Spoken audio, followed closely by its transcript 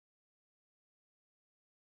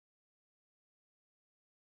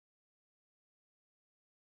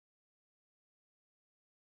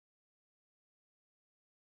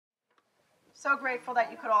So grateful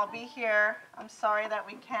that you could all be here. I'm sorry that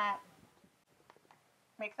we can't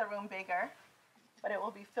make the room bigger, but it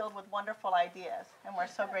will be filled with wonderful ideas, and we're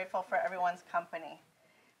so grateful for everyone's company.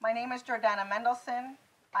 My name is Jordana Mendelson.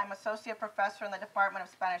 I'm Associate Professor in the Department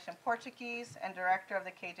of Spanish and Portuguese and Director of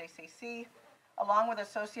the KJCC. Along with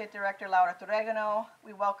Associate Director Laura Torregano,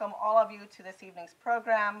 we welcome all of you to this evening's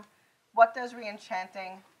program, What Does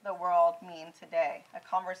Re-enchanting the World Mean Today? A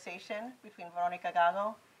conversation between Verónica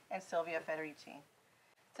Gago and Silvia Federici.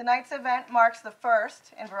 Tonight's event marks the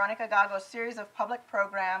first in Verónica Gago's series of public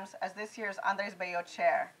programs as this year's Andrés Bello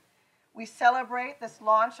Chair. We celebrate this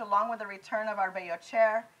launch along with the return of our Bello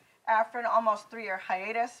Chair after an almost 3-year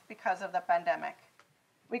hiatus because of the pandemic.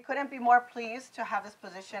 We couldn't be more pleased to have this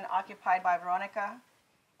position occupied by Verónica,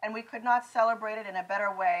 and we could not celebrate it in a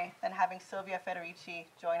better way than having Silvia Federici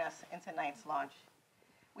join us in tonight's launch.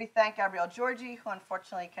 We thank Gabriel Giorgi, who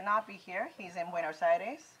unfortunately cannot be here. He's in Buenos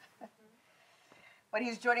Aires. But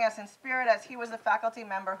he's joining us in spirit as he was the faculty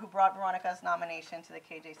member who brought Verónica's nomination to the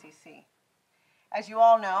KJCC. As you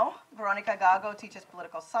all know, Verónica Gago teaches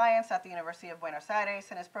political science at the University of Buenos Aires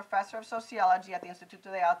and is professor of sociology at the Instituto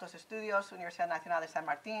de Altos Estudios, Universidad Nacional de San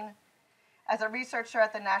Martín. As a researcher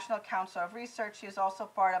at the National Council of Research, she is also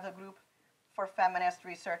part of the Group for Feminist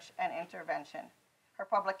Research and Intervention. Her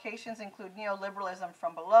publications include Neoliberalism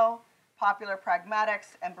from Below, Popular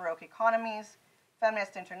Pragmatics and Baroque Economies,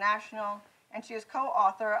 Feminist International, and she is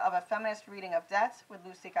co-author of a feminist reading of Death with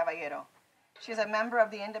Lucy Caballero. She is a member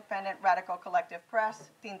of the independent radical collective press,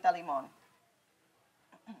 Tinta Limón.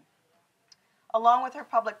 Along with her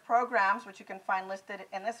public programs, which you can find listed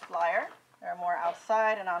in this flyer, there are more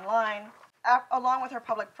outside and online, along with her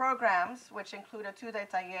public programs, which include a two-day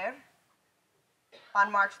taller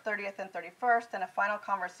on March 30th and 31st, and a final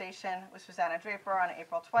conversation with Susanna Draper on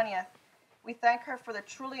April 20th, we thank her for the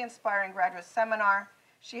truly inspiring graduate seminar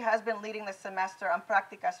she has been leading this semester on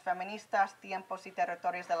Prácticas, feministas, tiempos y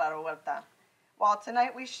territorios de la revuelta. While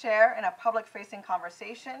tonight we share in a public-facing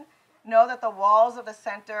conversation, know that the walls of the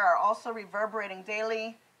center are also reverberating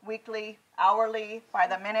daily, weekly, hourly, by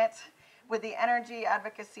the minute, with the energy,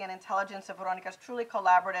 advocacy, and intelligence of Verónica's truly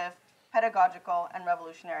collaborative, pedagogical, and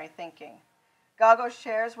revolutionary thinking. Gago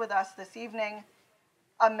shares with us this evening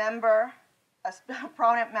a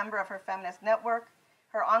prominent member of her feminist network,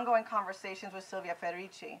 her ongoing conversations with Silvia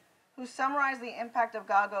Federici, who summarized the impact of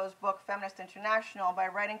Gago's book, Feminist International, by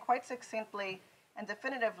writing quite succinctly and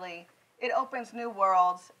definitively, it opens new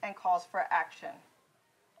worlds and calls for action.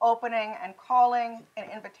 Opening and calling, an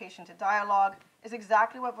invitation to dialogue, is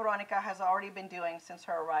exactly what Verónica has already been doing since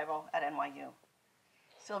her arrival at NYU.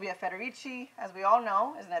 Silvia Federici, as we all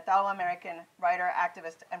know, is an Italo-American writer,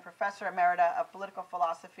 activist, and professor emerita of political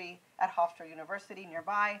philosophy at Hofstra University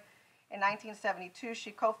nearby. In 1972,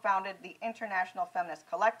 she co-founded the International Feminist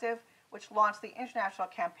Collective, which launched the international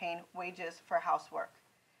campaign Wages for Housework.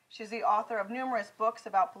 She's the author of numerous books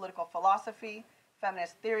about political philosophy,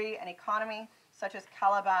 feminist theory, and economy, such as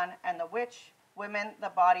Caliban and the Witch, Women, the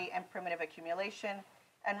Body, and Primitive Accumulation,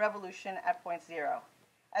 and Revolution at Point Zero.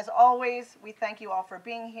 As always, we thank you all for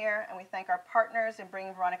being here, and we thank our partners in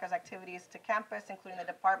bringing Verónica's activities to campus, including the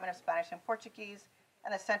Department of Spanish and Portuguese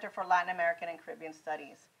and the Center for Latin American and Caribbean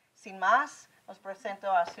Studies. Sin más, os presento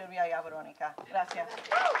a Silvia y a Verónica. Gracias.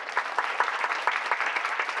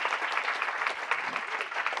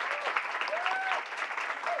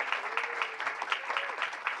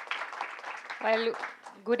 Well,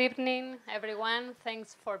 good evening, everyone.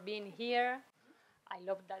 Thanks for being here. I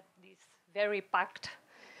love that this very packed.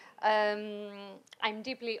 I'm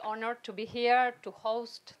deeply honored to be here to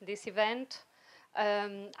host this event.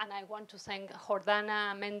 And I want to thank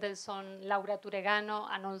Jordana Mendelson, Laura Torregano,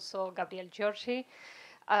 and also Gabriel Giorgi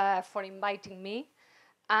for inviting me.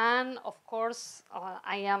 And of course,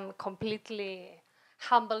 I am completely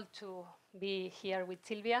humbled to be here with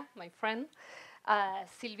Silvia, my friend.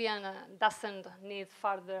 Silvia doesn't need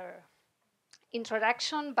further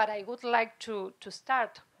introduction, but I would like to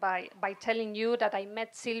start by telling you that I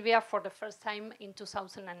met Silvia for the first time in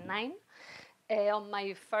 2009 on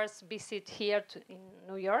my first visit here in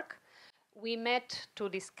New York. We met to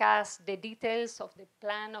discuss the details of the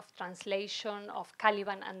plan of translation of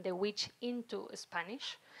Caliban and the Witch into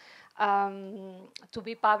Spanish to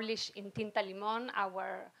be published in Tinta Limón,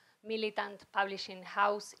 our militant publishing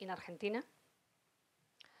house in Argentina.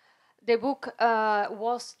 The book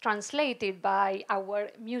was translated by our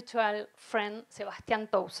mutual friend, Sebastián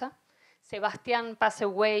Tousa. Sebastián passed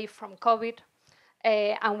away from COVID,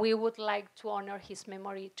 and we would like to honor his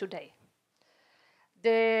memory today.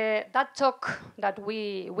 That talk that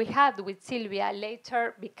we had with Silvia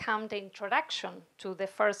later became the introduction to the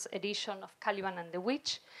first edition of Caliban and the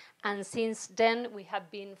Witch, and since then we have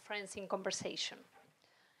been friends in conversation.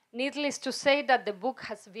 Needless to say that the book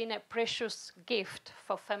has been a precious gift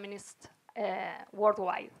for feminists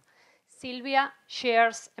worldwide. Silvia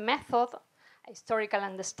shares a method, a historical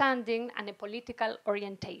understanding, and a political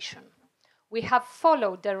orientation. We have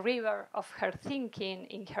followed the river of her thinking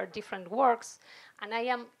in her different works, and I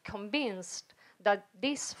am convinced that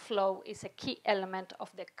this flow is a key element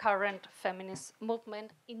of the current feminist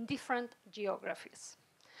movement in different geographies.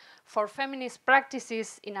 For feminist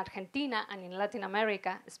practices in Argentina and in Latin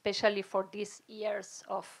America, especially for these years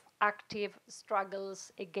of active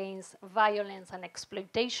struggles against violence and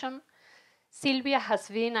exploitation, Silvia has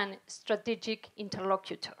been a strategic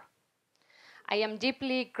interlocutor. I am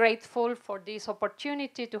deeply grateful for this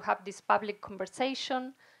opportunity to have this public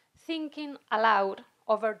conversation, thinking aloud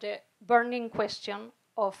over the burning question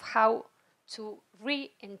of how to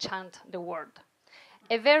re-enchant the world.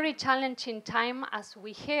 A very challenging time as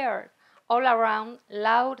we hear all around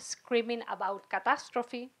loud screaming about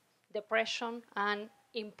catastrophe, depression, and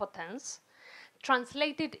impotence,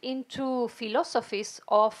 translated into philosophies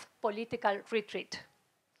of political retreat.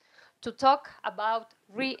 To talk about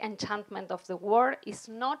re-enchantment of the world is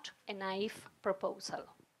not a naive proposal.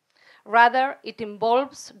 Rather, it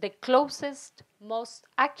involves the closest, most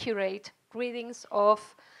accurate readings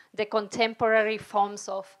of the contemporary forms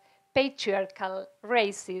of patriarchal,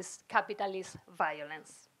 racist, capitalist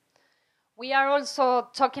violence. We are also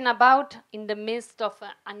talking about, in the midst of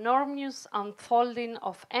an enormous unfolding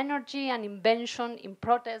of energy and invention in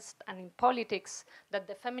protest and in politics that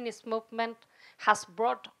the feminist movement has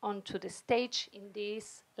brought onto the stage in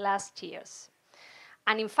these last years.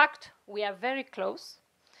 And in fact, we are very close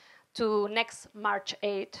to next March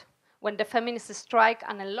 8, when the feminist strike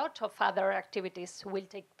and a lot of other activities will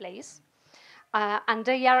take place. And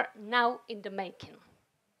they are now in the making.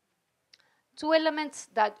 Two elements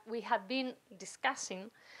that we have been discussing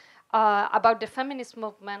about the feminist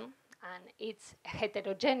movement and its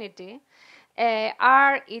heterogeneity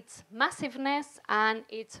are its massiveness and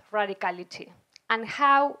its radicality, and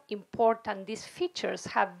how important these features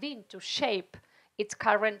have been to shape its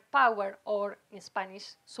current power, or in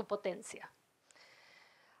Spanish, su potencia.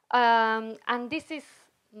 And this is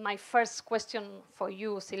my first question for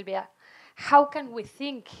you, Silvia. How can we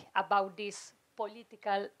think about this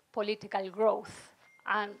political growth?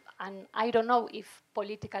 And I don't know if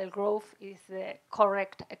political growth is the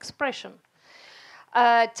correct expression.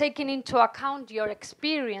 Taking into account your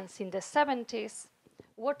experience in the 70s,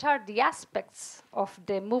 what are the aspects of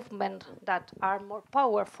the movement that are more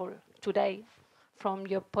powerful today from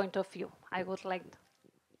your point of view? I would like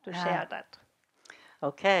to share that.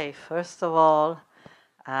 Okay, first of all,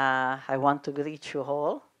 I want to greet you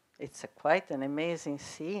all. It's quite an amazing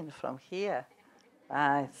scene from here.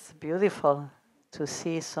 It's beautiful to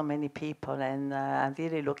see so many people, and I'm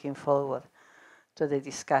really looking forward to the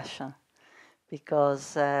discussion,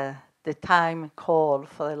 because the time called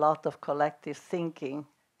for a lot of collective thinking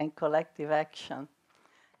and collective action.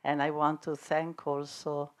 And I want to thank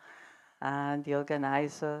also the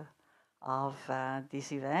organizer of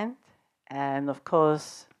this event, and of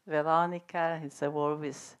course, Verónica. It's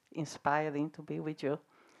always inspiring to be with you.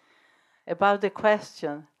 About the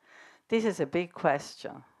question, this is a big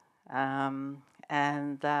question.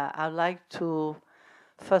 And I'd like to,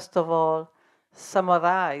 first of all,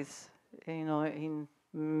 summarize, in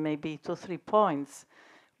maybe 2 or 3 points,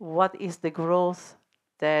 what is the growth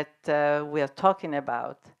that we are talking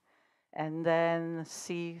about, and then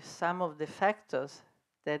see some of the factors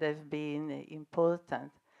that have been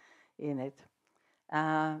important in it.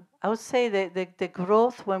 I would say that the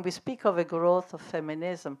growth, when we speak of a growth of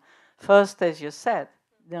feminism, first, as you said,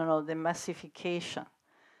 the massification.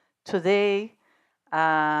 Today,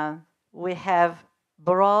 we have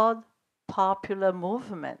broad popular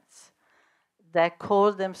movements that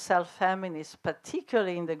call themselves feminists,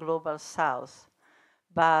 particularly in the global south.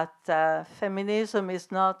 But feminism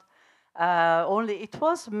is not only, it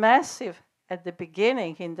was massive at the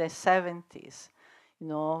beginning in the 70s,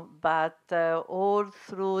 but all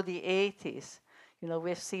through the 80s,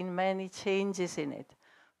 we've seen many changes in it.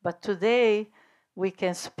 But today, we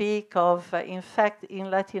can speak of, in fact, in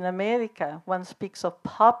Latin America, one speaks of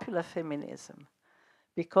popular feminism,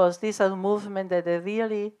 because these are movements that are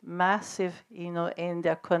really massive, in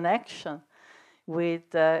their connection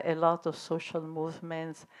with a lot of social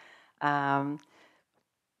movements.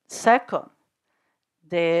 Second,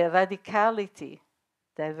 the radicality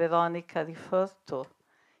that Verónica referred to.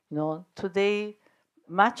 Today,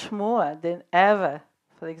 much more than ever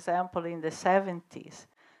for example, in the 70s,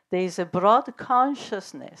 there is a broad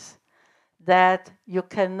consciousness that you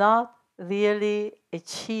cannot really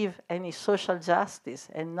achieve any social justice,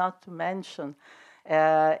 and not to mention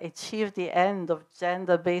achieve the end of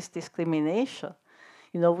gender-based discrimination,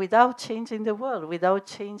 without changing the world, without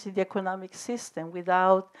changing the economic system,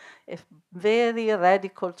 without a very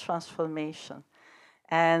radical transformation.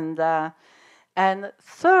 And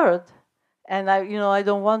third, and I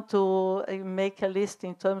don't want to make a list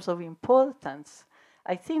in terms of importance.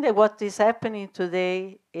 I think that what is happening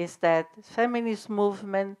today is that feminist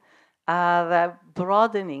movements are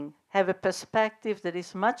broadening, have a perspective that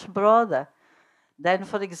is much broader than,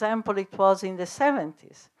 for example, it was in the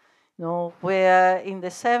 70s. Where in the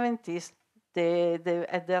 70s,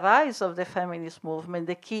 at the rise of the feminist movement,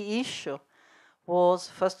 the key issue was,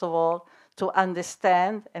 first of all, to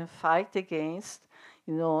understand and fight against,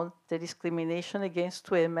 the discrimination against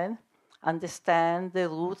women, understand the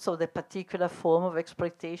roots of the particular form of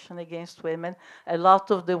exploitation against women. A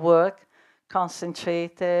lot of the work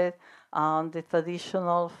concentrated on the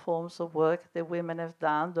traditional forms of work that women have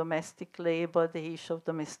done, domestic labor, the issue of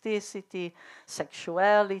domesticity,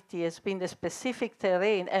 sexuality has been the specific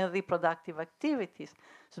terrain, and reproductive activities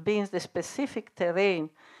has been the specific terrain,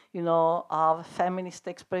 of feminist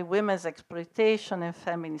women's exploitation and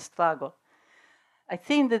feminist struggle. I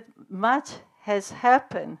think that much has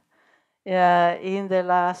happened in the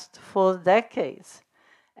last 4 decades.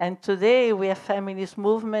 And today we have feminist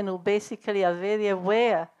movement who basically are very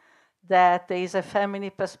aware that there is a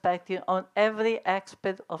feminist perspective on every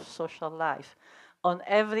aspect of social life, on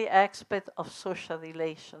every aspect of social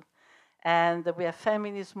relation. And we have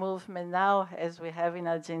feminist movement now, as we have in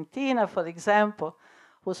Argentina, for example,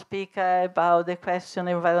 who speak about the question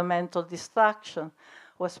of environmental destruction,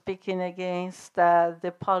 who are speaking against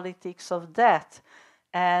the politics of death.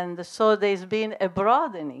 And so there's been a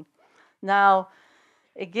broadening. Now,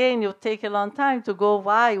 again, you take a long time to go,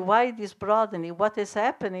 why this broadening? What has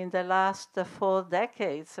happened in the last 4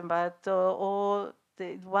 decades? But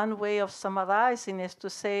one way of summarizing is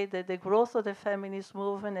to say that the growth of the feminist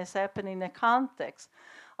movement has happened in a context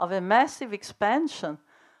of a massive expansion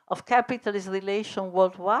of capitalist relations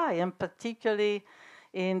worldwide, and particularly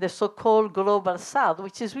in the so-called global south,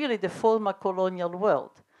 which is really the former colonial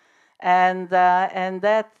world. And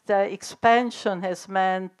that expansion has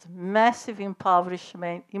meant massive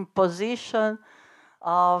impoverishment, imposition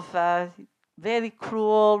of very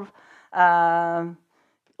cruel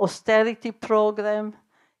austerity program.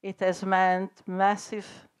 It has meant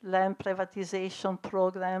massive land privatization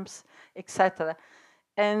programs, etc.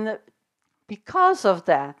 And because of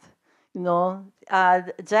that,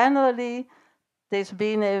 generally, there's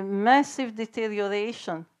been a massive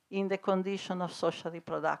deterioration in the condition of social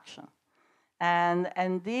reproduction.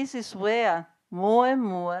 And this is where more and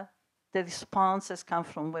more the responses come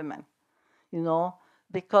from women,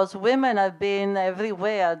 because women have been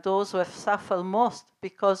everywhere, those who have suffered most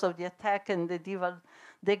because of the attack and the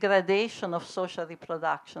degradation of social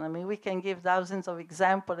reproduction. I mean, we can give thousands of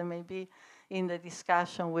examples, and maybe in the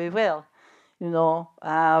discussion we will,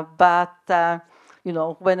 but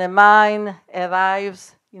when a mine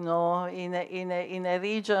arrives, in a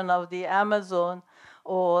region of the Amazon,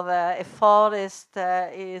 or a forest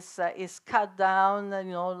is cut down,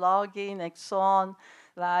 logging and so on,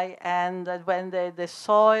 right? And when the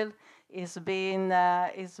soil is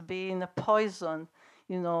being poisoned,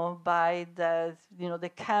 by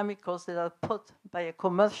the chemicals that are put by a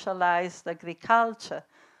commercialized agriculture,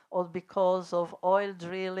 or because of oil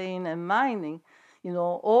drilling and mining,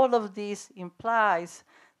 all of this implies,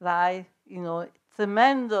 right,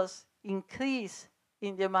 tremendous increase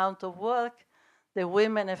in the amount of work that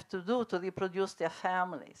women have to do to reproduce their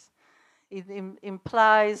families. It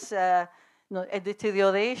implies a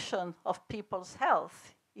deterioration of people's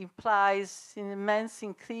health. It implies an immense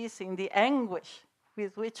increase in the anguish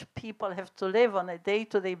with which people have to live on a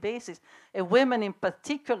day-to-day basis, and women in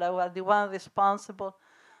particular who are the ones responsible,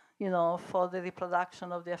 for the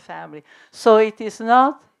reproduction of their family. So it is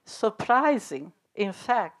not surprising, in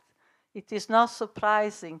fact, it is not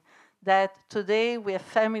surprising that today we have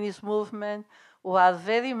feminist movement who are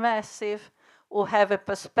very massive, who have a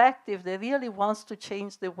perspective that really wants to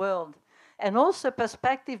change the world, and also a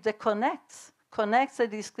perspective that connects the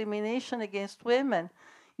discrimination against women,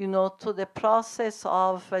 to the process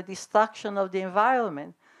of destruction of the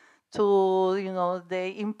environment, to,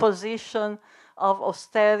 the imposition of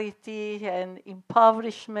austerity and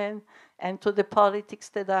impoverishment, and to the politics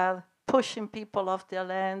that are pushing people off their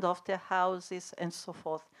land, off their houses, and so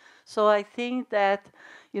forth. So I think that,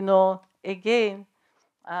 again,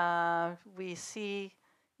 we see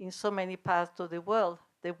in so many parts of the world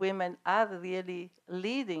the women are really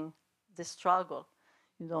leading the struggle,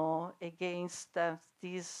 against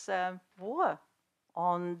this war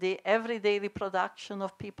on the everyday reproduction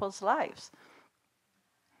of people's lives.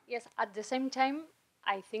 Yes, at the same time,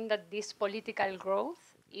 I think that this political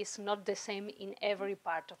growth is not the same in every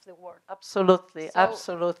part of the world. Absolutely, So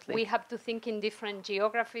absolutely. we have to think in different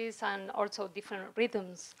geographies and also different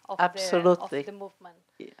rhythms of, absolutely. the movement.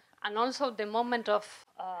 Yeah. And also the moment of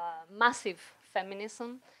massive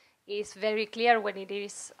feminism is very clear when it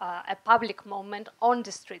is a public moment on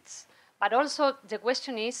the streets. But also the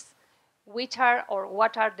question is, which are or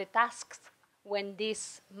what are the tasks when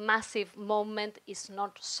this massive moment is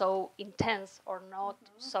not so intense or not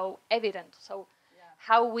so evident? So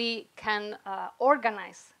how we can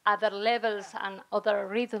organize other levels and other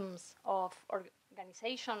rhythms of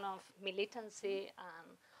organization, of militancy,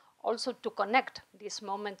 and also to connect these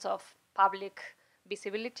moments of public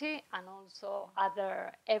visibility and also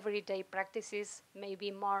other everyday practices,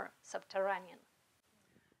 maybe more subterranean.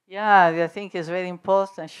 Yeah, I think it's very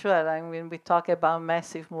important, sure. I mean, when we talk about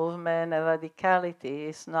massive movement and radicality,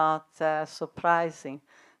 it's not surprising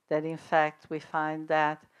that, in fact, we find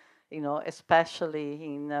that, especially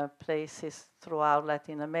in places throughout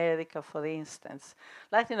Latin America, for instance.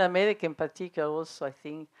 Latin America in particular also, I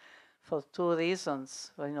think, for two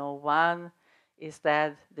reasons. One is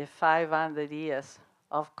that the 500 years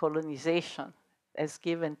of colonization has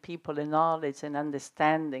given people a knowledge and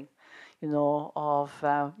understanding of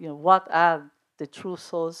what are the true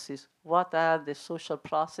sources, what are the social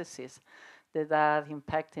processes that are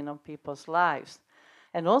impacting on people's lives.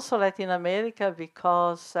 And also Latin America,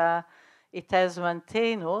 because it has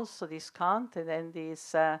maintained also this content and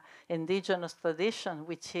this indigenous tradition,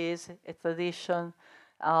 which is a tradition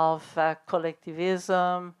of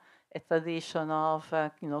collectivism, a tradition of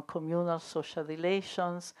communal social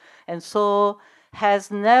relations, and so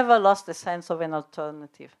has never lost the sense of an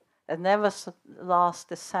alternative. It never lost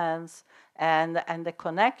the sense and the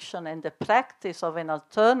connection and the practice of an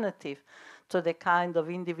alternative to the kind of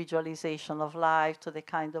individualization of life, to the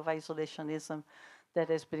kind of isolationism that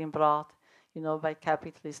has been brought, by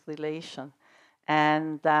capitalist relation.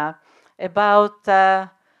 And about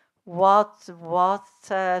what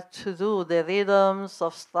to do, the rhythms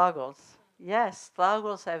of struggles. Yes,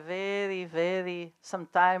 struggles are very, very,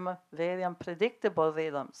 sometimes very unpredictable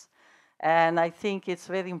rhythms. And I think it's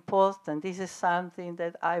very important. This is something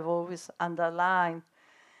that I've always underlined,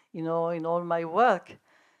 in all my work,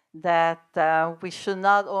 that we should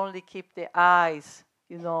not only keep the eyes,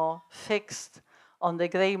 fixed on the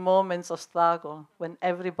great moments of struggle when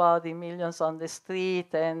everybody, millions on the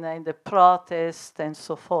street and in the protest and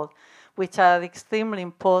so forth, which are extremely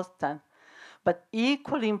important, but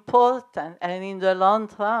equally important and in the long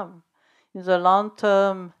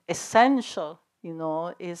term, essential,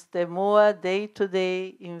 is the more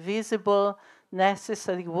day-to-day, invisible,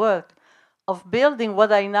 necessary work of building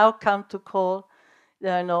what I now come to call,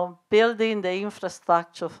 building the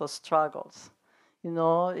infrastructure for struggles.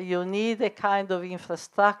 You need a kind of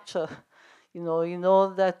infrastructure, in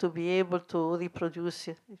order to be able to reproduce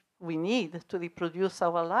it. We need to reproduce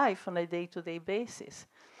our life on a day-to-day basis,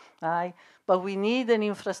 right? But we need an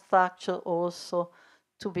infrastructure also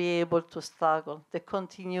to be able to struggle, the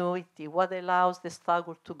continuity, what allows the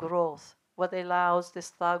struggle to grow, what allows the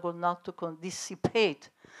struggle not to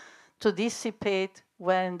dissipate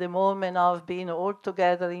when the moment of being all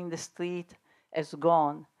together in the street has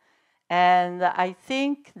gone. And I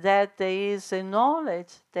think that there is a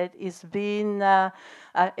knowledge that is being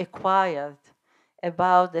acquired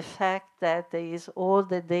about the fact that there is all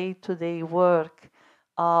the day-to-day work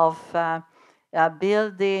of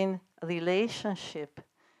building relationship,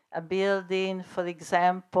 building, for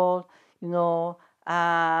example,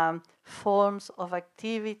 forms of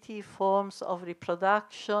activity, forms of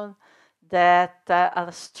reproduction that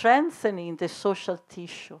are strengthening the social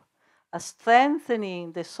tissue, are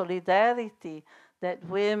strengthening the solidarity that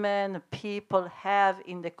women, people have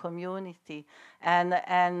in the community,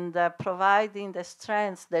 and providing the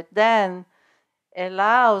strength that then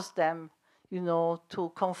allows them,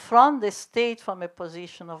 to confront the state from a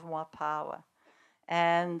position of more power.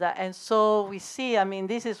 And so we see, I mean,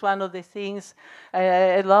 this is one of the things,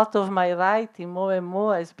 a lot of my writing more and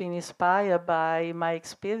more has been inspired by my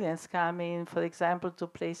experience coming, for example, to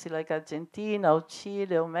places like Argentina or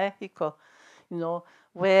Chile or Mexico,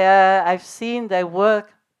 where I've seen their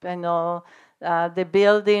work, the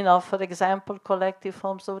building of, for example, collective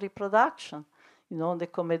forms of reproduction, the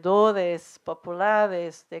comedores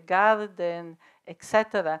populares, the garden,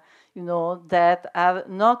 etc., that are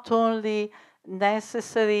not only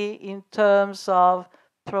necessary in terms of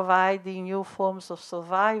providing new forms of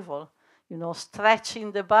survival,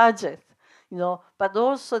 stretching the budget, but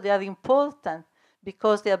also they are important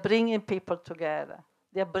because they are bringing people together.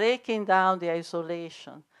 They are breaking down the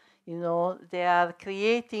isolation. They are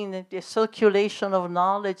creating the circulation of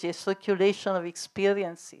knowledge, a circulation of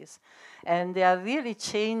experiences, and they are really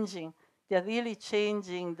changing. They are really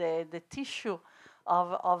changing the tissue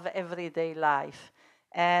of everyday life.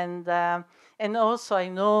 And also I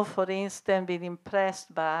know, for instance, been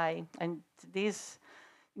impressed by, and this,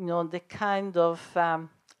 the kind of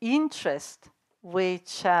interest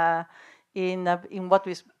which in what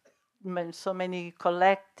we so many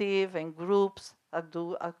collective and groups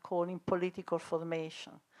are calling political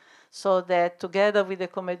formation. So that together with the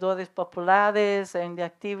Comedores Populares and the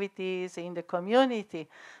activities in the community,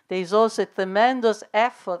 there is also a tremendous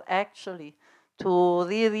effort actually to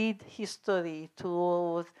reread history,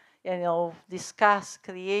 to discuss,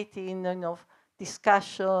 creating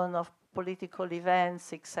discussion of political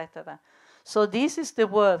events, etc. So this is the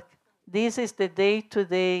work. This is the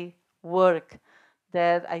day-to-day work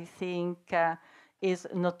that I think is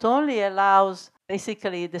not only allows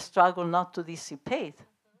basically the struggle not to dissipate,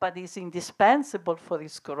 but is indispensable for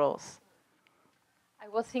its growth. I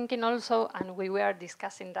was thinking also, and we were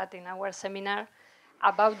discussing that in our seminar,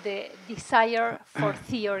 about the desire for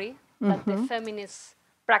theory that the feminist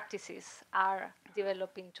practices are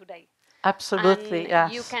developing today. Absolutely, and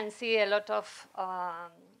yes. You can see a lot of,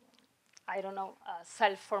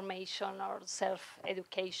 self-formation or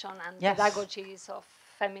self-education and Yes. pedagogies of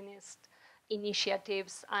feminist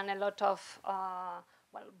initiatives and a lot of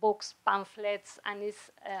books, pamphlets, and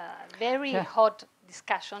it's a very hot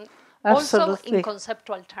discussion, also Absolutely. in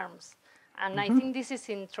conceptual terms. And I think this is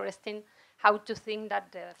interesting, how to think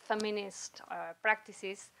that the feminist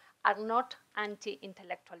practices are not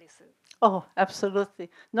anti-intellectualism. Oh,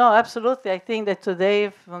 absolutely. No, absolutely. I think that today,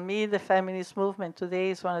 for me, the feminist movement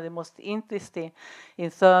today is one of the most interesting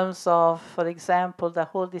in terms of, for example, the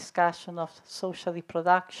whole discussion of social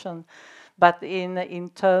reproduction, but in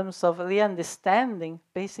terms of re-understanding,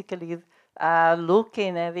 basically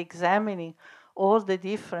looking and examining all the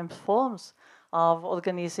different forms of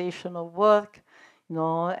organizational work,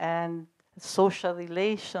 and social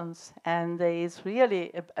relations, and there is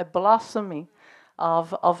really a blossoming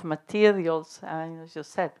of materials, as you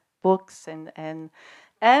said, books and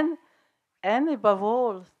above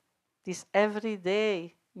all, this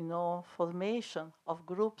everyday, formation of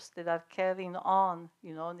groups that are carrying on,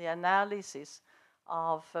 the analysis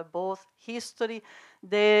of both history.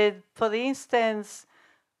 For instance,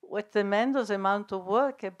 a tremendous amount of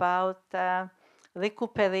work about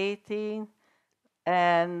recuperating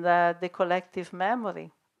and the collective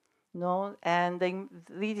memory, and then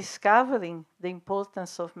rediscovering the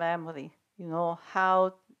importance of memory,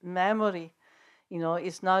 how memory,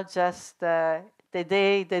 is not just the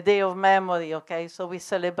day of memory, okay? So we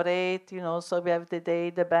celebrate, so we have the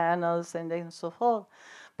day, the banners, and then so forth.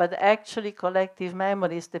 But actually collective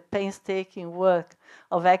memory is the painstaking work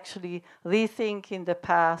of actually rethinking the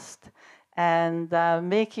past and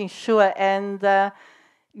making sure, and,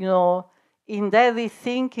 in that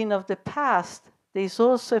rethinking of the past, there is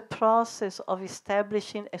also a process of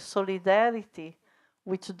establishing a solidarity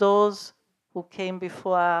with those who came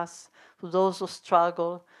before us, with those who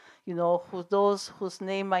struggle, with those whose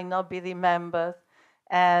name might not be remembered,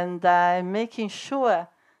 and making sure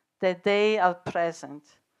that they are present,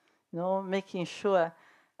 making sure.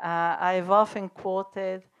 I've often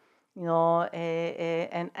quoted,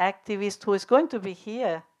 an activist who is going to be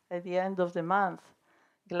here at the end of the month,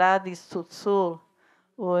 Gladys Tutsul,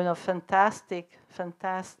 who fantastic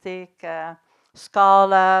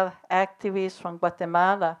scholar, activist from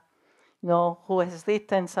Guatemala, who has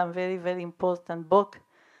written some very, very important book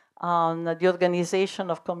on the organization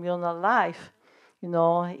of communal life,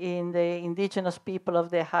 in the indigenous people of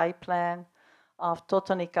the high plain of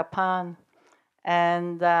Totonicapán.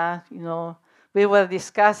 And, we were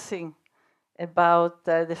discussing about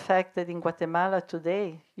the fact that in Guatemala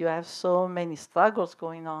today, you have so many struggles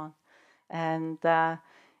going on. And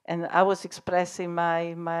I was expressing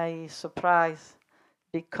my surprise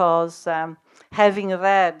because having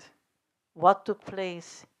read what took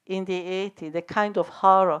place in the 80s, the kind of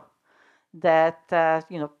horror that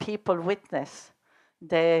people witness,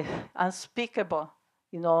 the unspeakable,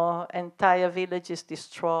 entire villages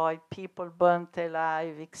destroyed, people burnt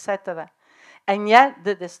alive, etc. And yet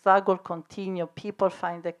the struggle continued. People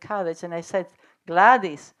find the courage. And I said,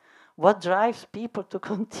 Gladys, what drives people to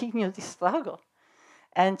continue the struggle?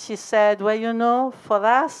 And she said, well, for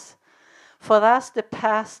us the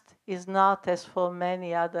past is not as for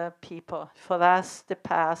many other people. For us, the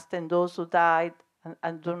past and those who died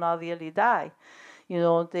and do not really die. You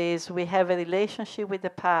know, we have a relationship with the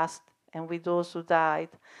past and with those who died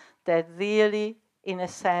that really, in a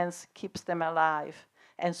sense, keeps them alive.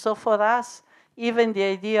 And so for us, even the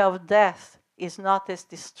idea of death is not as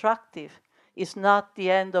destructive. It's not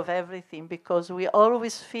the end of everything, because we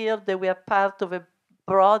always feel that we are part of a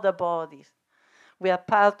broader body. We are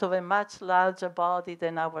part of a much larger body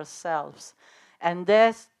than ourselves. And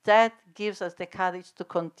that gives us the courage to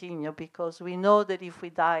continue, because we know that if we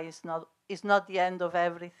die, it's not the end of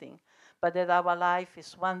everything, but that our life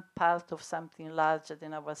is one part of something larger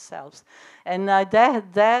than ourselves. And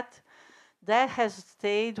that has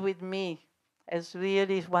stayed with me as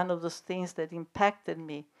really one of those things that impacted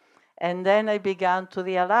me. And then I began to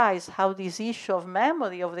realize how this issue of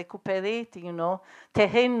memory, of recuperating,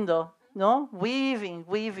 tejendo,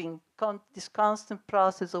 weaving, this constant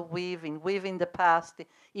process of weaving the past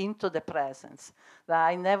into the present. That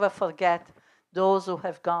I never forget those who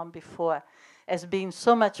have gone before, has been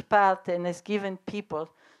so much part and has given people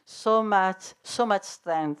so much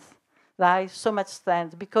strength, right? So much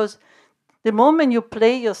strength, because the moment you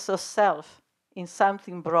place yourself in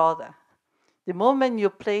something broader, the moment you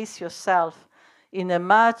place yourself in a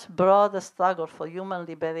much broader struggle for human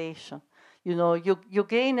liberation, you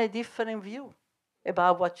gain a different view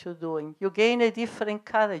about what you're doing. You gain a different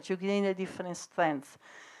courage. You gain a different strength.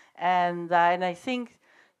 And I think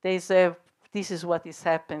this is what is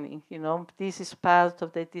happening. This is part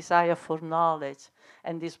of the desire for knowledge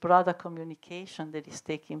and this broader communication that is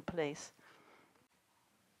taking place.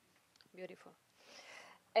 Beautiful.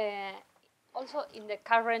 Also, in the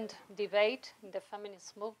current debate in the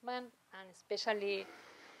feminist movement, and especially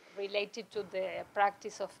related to the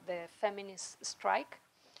practice of the feminist strike,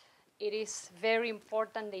 it is very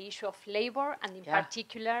important, the issue of labor, and in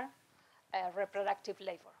particular, reproductive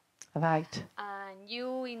labor. Right. And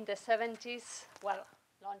you, in the 70s,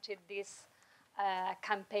 launched this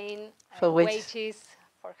campaign, for wages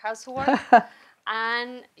for housework,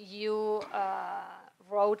 and you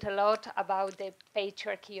wrote a lot about the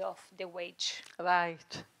patriarchy of the wage.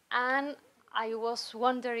 Right. And I was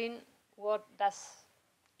wondering, what does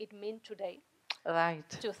it mean today? Right.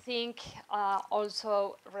 To think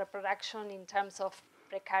also reproduction in terms of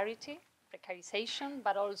precarization,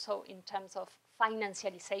 but also in terms of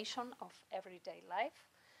financialization of everyday life,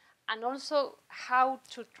 and also how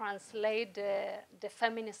to translate the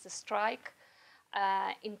feminist strike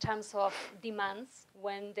in terms of demands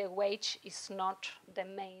when the wage is not the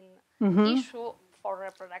main issue for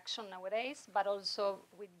reproduction nowadays, but also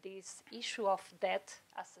with this issue of debt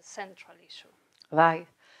as a central issue. Right.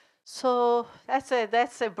 So that's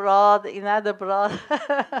a broad, another broad,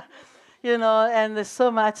 and there's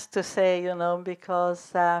so much to say,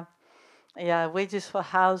 because, wages for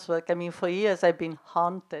housework. I mean, for years I've been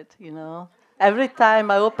haunted, Every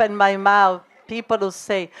time I open my mouth, people will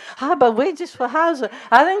say, but wages for housework,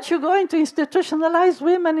 aren't you going to institutionalize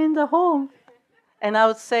women in the home? And I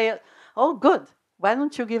would say, oh, good. Why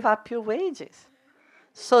don't you give up your wages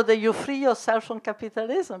so that you free yourself from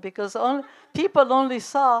capitalism? Because people only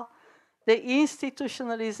saw the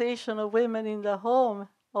institutionalization of women in the home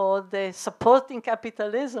or the supporting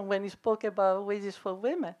capitalism when he spoke about wages for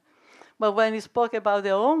women. But when he spoke about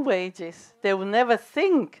their own wages, they would never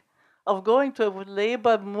think of going to a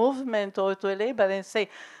labor movement or to a labor and say,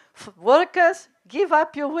 workers, give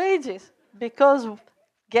up your wages, because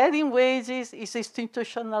getting wages is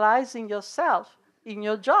institutionalizing yourself in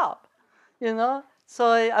your job,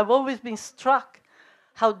 So I've always been struck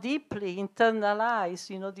how deeply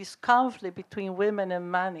internalized, this conflict between women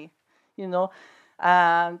and money,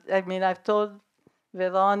 I mean, I've told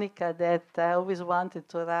Verónica that I always wanted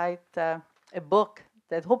to write a book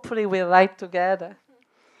that hopefully we'll write together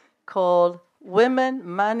called Women,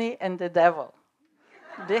 Money, and the Devil.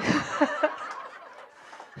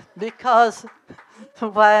 Because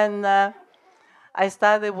when I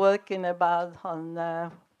started working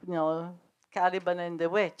on Caliban and the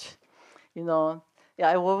Witch,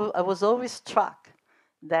 I was always struck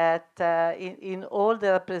that in all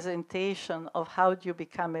the representation of how do you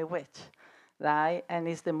become a witch, right? And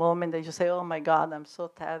it's the moment that you say, oh my God, I'm so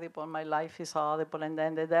terrible, my life is horrible. And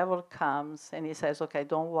then the devil comes and he says, okay,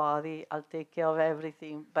 don't worry, I'll take care of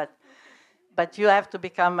everything, but you have to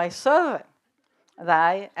become my servant,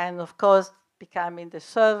 right? And of course, becoming the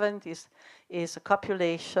servant is a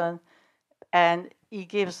copulation, and he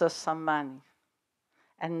gives us some money.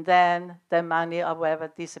 And then the money,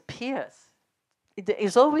 however, disappears. It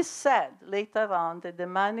is always said later on that the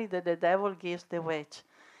money that the devil gives the witch,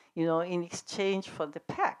 in exchange for the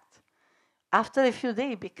pact, after a few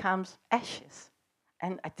days becomes ashes.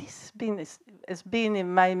 And this has been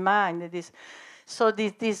in my mind. So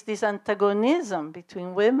this antagonism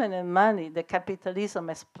between women and money, the capitalism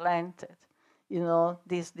has planted.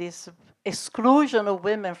 This exclusion of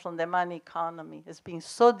women from the money economy has been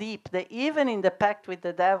so deep that even in the pact with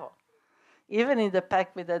the devil,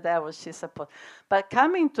 she's supposed. But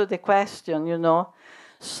coming to the question,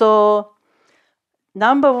 so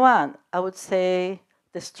number one, I would say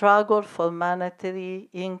the struggle for monetary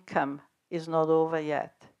income is not over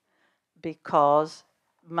yet, because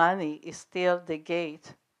money is still the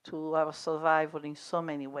gate to our survival in so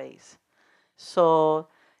many ways. So,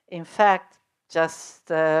 in fact,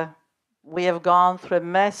 we have gone through a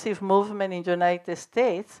massive movement in the United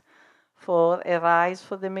States for a rise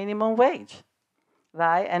for the minimum wage,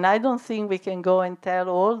 right? And I don't think we can go and tell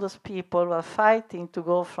all those people who are fighting to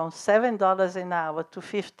go from $7 an hour to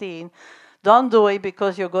 15, don't do it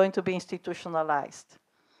because you're going to be institutionalized,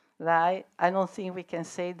 right? I don't think we can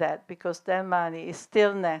say that, because that money is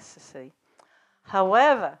still necessary.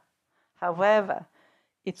 However,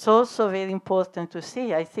 it's also very important to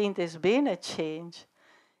see, I think there's been a change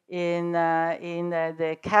in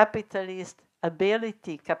the capitalist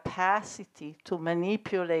ability, capacity to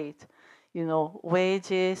manipulate,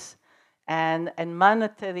 wages and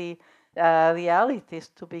monetary realities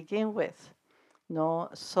to begin with.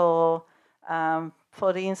 So,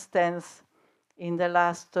 for instance, in the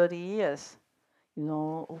last 30 years,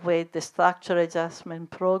 with the structural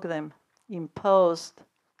adjustment program imposed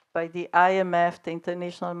by the IMF, the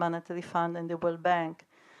International Monetary Fund, and the World Bank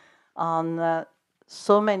on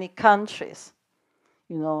so many countries,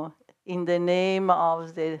 in the name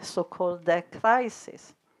of the so-called debt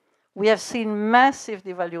crisis, we have seen massive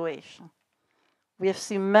devaluation.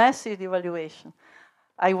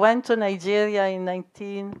 I went to Nigeria in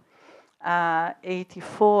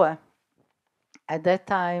 1984. At that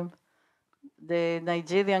time, the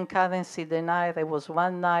Nigerian currency, the naira, was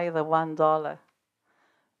 1 naira,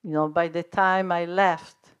 $1. By the time I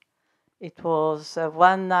left, it was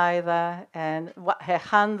 1 naira and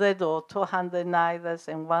 100 or 200 nairas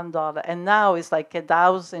and $1. And now it's like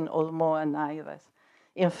 1,000 or more nairas.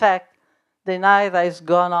 In fact, the naira has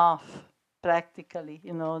gone off practically,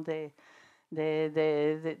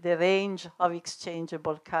 the range of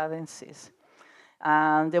exchangeable currencies.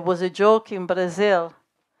 And there was a joke in Brazil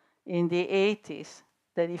in the 80s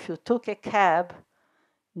that if you took a cab,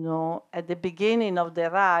 at the beginning of the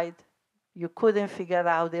ride, you couldn't figure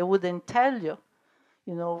out, they wouldn't tell you,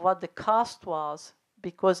 what the cost was,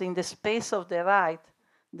 because in the space of the ride,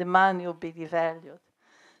 the money would be devalued.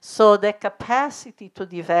 So the capacity to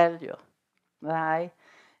devalue, right?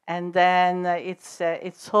 And then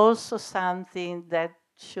it's also something that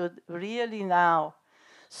should really now.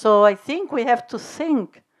 So I think we have to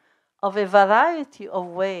think of a variety of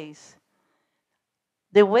ways.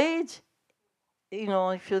 The wage,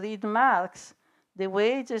 if you read Marx, the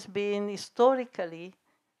wage has been historically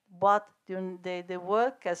what the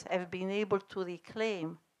workers have been able to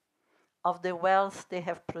reclaim of the wealth they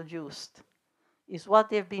have produced. Is what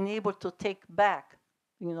they've been able to take back,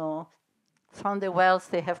 from the wealth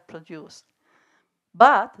they have produced.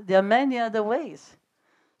 But there are many other ways.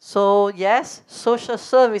 So yes, social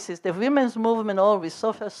services, the women's movement always,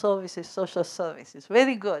 social services,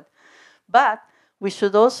 very good. But we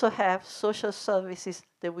should also have social services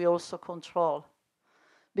that we also control.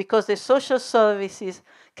 Because the social services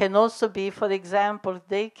can also be, for example,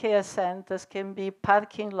 daycare centers can be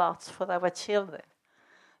parking lots for our children,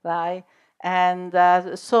 right? And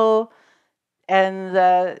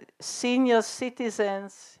senior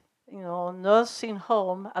citizens, nursing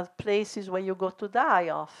home are places where you go to die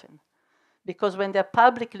often. Because when they're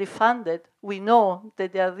publicly funded, we know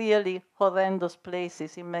that they are really horrendous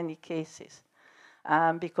places in many cases,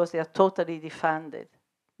 because they are totally defunded.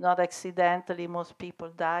 Not accidentally, most people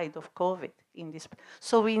died of COVID in this.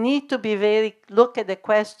 So we need to look at the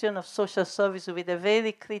question of social service with a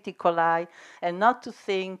very critical eye, and not to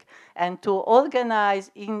think and to organize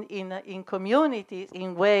in communities in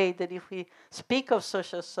a way that if we speak of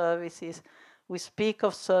social services, we speak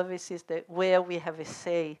of services where we have a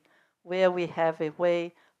say, where we have a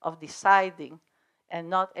way of deciding, and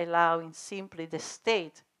not allowing simply the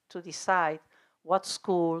state to decide what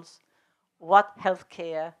schools, what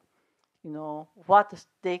healthcare, what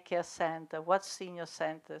daycare center, what senior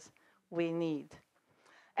centers we need.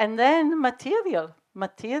 And then material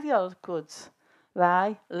goods,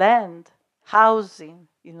 right? Land, housing,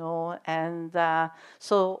 and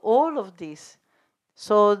so all of this.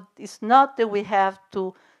 So it's not that we have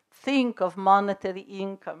to think of monetary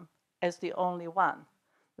income as the only one,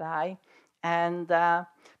 right? And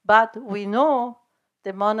but we know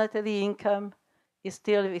the monetary income is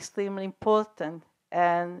still extremely important.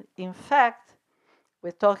 And in fact,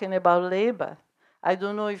 we're talking about labor. I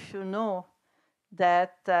don't know if you know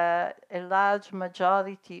that a large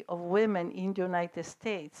majority of women in the United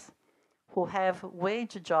States who have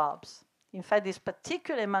wage jobs, in fact, it's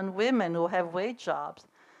particularly among women who have wage jobs,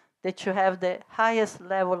 that you have the highest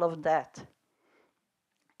level of debt,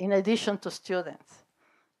 in addition to students.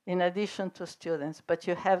 But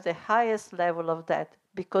you have the highest level of debt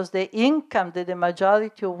because the income that the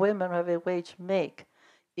majority of women who have a wage make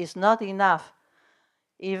is not enough,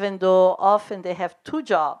 even though often they have 2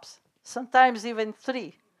 jobs, sometimes even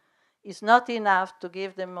 3. It's not enough to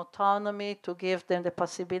give them autonomy, to give them the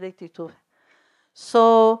possibility to.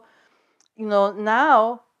 So,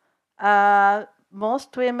 now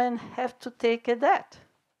most women have to take a debt.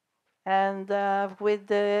 And with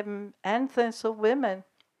the entrance of women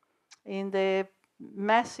in the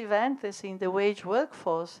massive entrance in the wage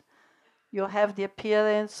workforce, you have the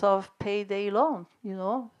appearance of payday loan,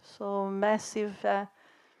 so massive.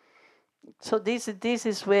 So this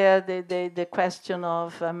is where the question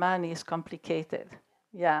of money is complicated.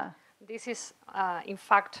 Yeah. This is, in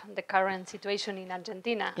fact, the current situation in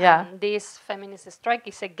Argentina. Yeah. And this feminist strike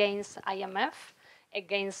is against IMF,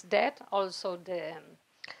 against debt. Also,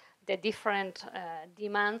 the different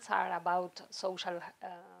demands are about social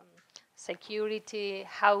security,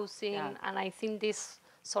 housing, and I think this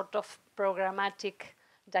sort of programmatic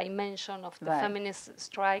dimension of the feminist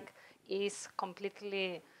strike is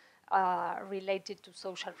completely related to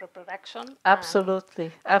social reproduction. Absolutely,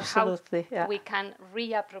 absolutely. How we can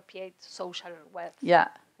reappropriate social wealth. Yeah.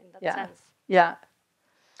 In that sense. Yeah.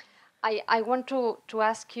 I want to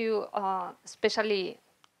ask you, especially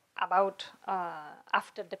about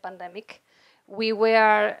after the pandemic, we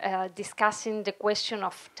were discussing the question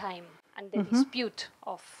of time and the dispute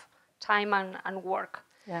of time and work.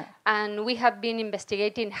 Yeah. And we have been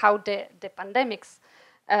investigating how the pandemic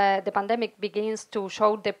begins to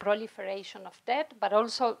show the proliferation of debt, but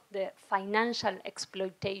also the financial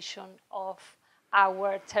exploitation of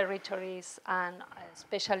our territories and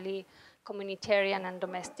especially communitarian and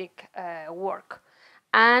domestic work.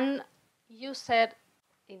 And you said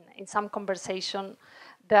in some conversation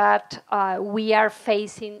that we are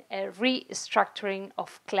facing a restructuring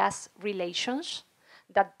of class relations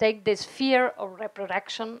that take the sphere of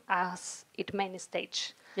reproduction as its main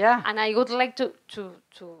stage. Yeah. And I would like to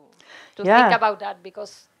think about that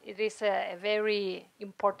because it is a very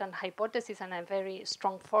important hypothesis and a very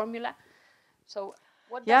strong formula. So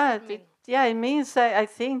what does it mean? It means I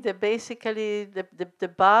think that basically the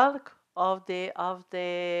bulk of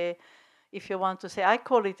the if you want to say, I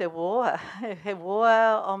call it a war, a war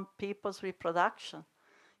on people's reproduction.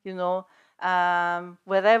 Wherever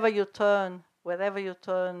you turn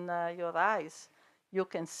your eyes, you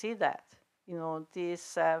can see that.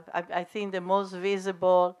 This. I think the most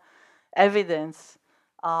visible evidence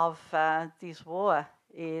of this war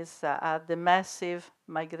is the massive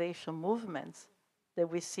migration movements that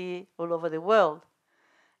we see all over the world,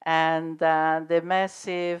 and the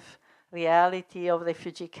massive reality of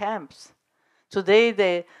refugee camps. Today,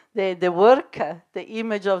 the worker, the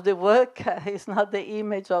image of the worker is not the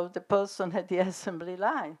image of the person at the assembly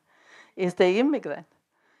line. It's the immigrant.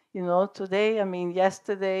 Today,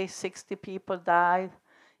 yesterday, 60 people died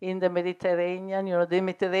in the Mediterranean. The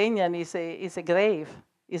Mediterranean is a grave.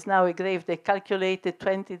 It's now a grave. They calculated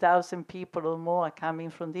 20,000 people or more coming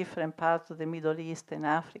from different parts of the Middle East and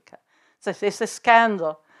Africa. So it's a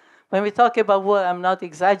scandal. When we talk about war, I'm not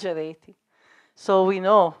exaggerating. So we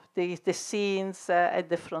know the scenes at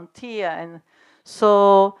the frontier, and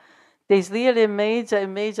so there's really a major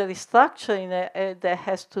restructuring that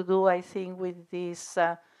has to do, I think, with this,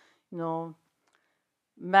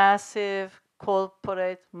 massive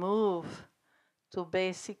corporate move to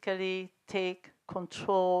basically take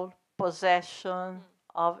control, possession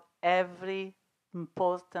of every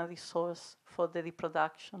important resource for the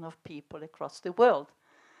reproduction of people across the world.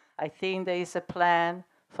 I think there is a plan,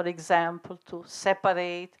 for example, to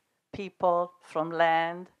separate people from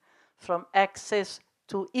land, from access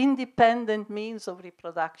to independent means of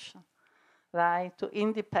reproduction, right? To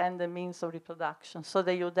independent means of reproduction, so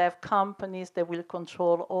that you'd have companies that will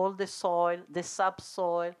control all the soil, the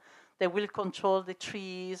subsoil, they will control the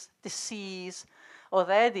trees, the seas.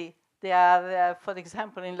 Already, there are, for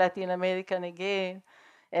example, in Latin America and again,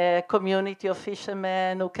 a community of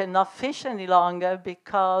fishermen who cannot fish any longer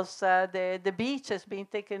because the beach has been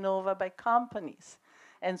taken over by companies.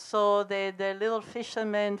 And so the little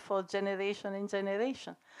fishermen for generation and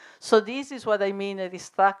generation. So this is what I mean, a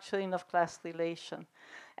restructuring of class relation,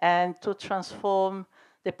 and to transform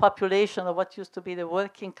the population of what used to be the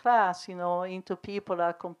working class, into people who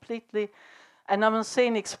are completely And I'm not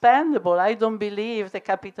saying expandable. I don't believe that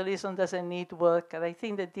capitalism doesn't need workers. I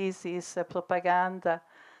think that this is propaganda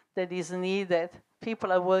that is needed.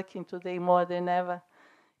 People are working today more than ever.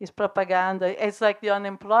 It's propaganda. It's like the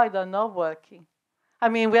unemployed are not working. I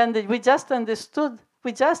mean, we just understood,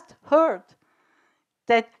 we just heard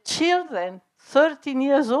that children, 13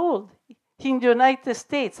 years old, in the United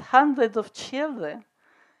States, hundreds of children.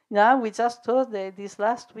 Now we just heard that this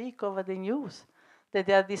last week over the news that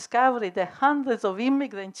they are discovering that hundreds of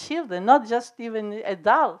immigrant children, not just even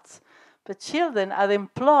adults, but children are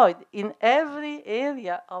employed in every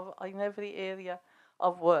area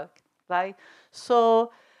of work, right?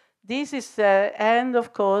 So this is, and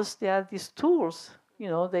of course there are these tools. You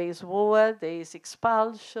know, there is war, there is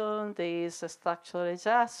expulsion, there is a structural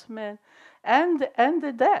adjustment, and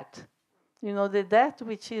the debt. You know, the debt,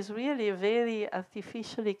 which is really a very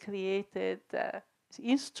artificially created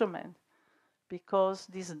instrument, because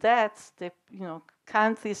these debts,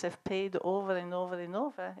 countries have paid over and over and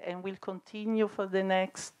over, and will continue for the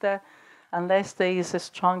next, unless there is a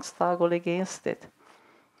strong struggle against it.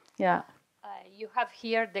 Yeah. You have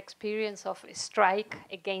here the experience of a strike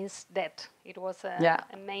against debt. It was a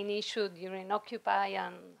main issue during Occupy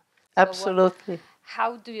and so absolutely. On.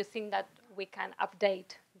 How do you think that we can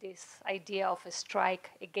update this idea of a strike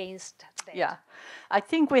against debt? Yeah, I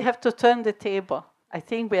think we have to turn the table. I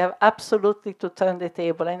think we have absolutely to turn the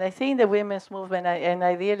table. And I think the women's movement, and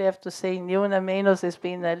I really have to say, Nuna Menos has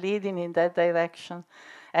been leading in that direction,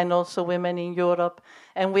 and also women in Europe.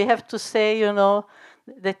 And we have to say,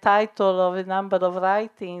 the title of a number of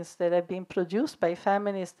writings that have been produced by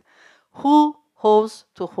feminists, who owes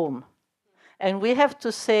to whom? And we have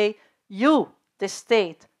to say, you, the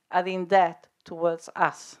state, are in debt towards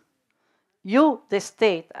us. You, the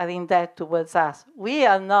state, are in debt towards us. We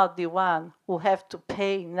are not the one who have to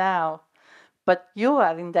pay now, but you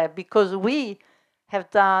are in debt because we have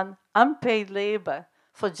done unpaid labor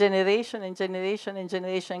for generation and generation and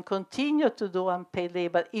generation, continue to do unpaid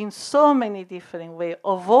labor in so many different ways,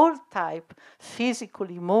 of all type, physical,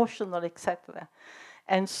 emotional, etc.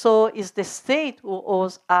 And so it's the state who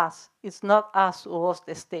owes us. It's not us who owes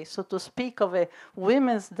the state. So to speak of a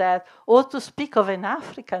women's debt or to speak of an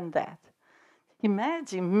African debt,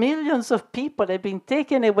 imagine millions of people have been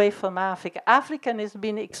taken away from Africa. Africa has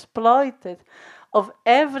been exploited of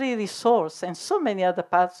every resource, and so many other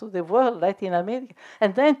parts of the world, Latin America.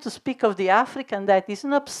 And then to speak of the African debt is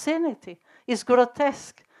an obscenity. It's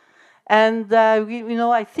grotesque. And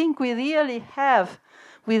I think we really have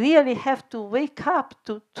to wake up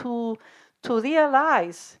to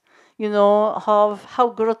realize, of how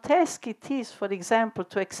grotesque it is, for example,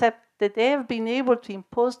 to accept that they have been able to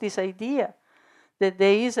impose this idea that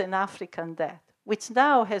there is an African debt, which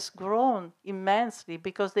now has grown immensely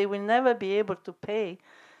because they will never be able to pay.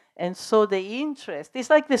 And so the interest, it's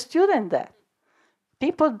like the student debt.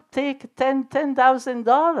 People take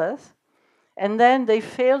 $10,000 and then they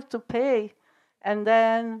fail to pay. And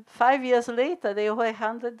then 5 years later, they owe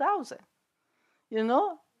 $100,000.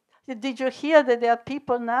 Did you hear that there are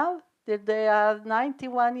people now that they are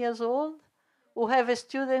 91 years old who have a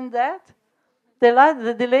student debt?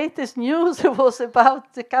 The latest news was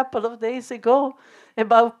about a couple of days ago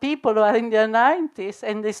about people who are in their 90s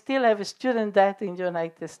and they still have a student debt in the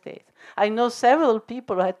United States. I know several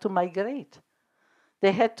people who had to migrate.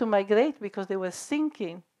 They had to migrate because they were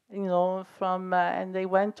sinking, and they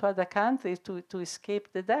went to other countries to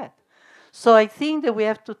escape the debt. So I think that we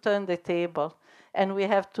have to turn the table and we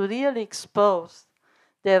have to really expose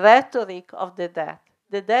the rhetoric of the debt.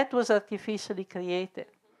 The debt was artificially created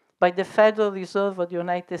by the Federal Reserve of the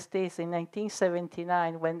United States in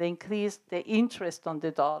 1979 when they increased the interest on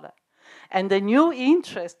the dollar. And the new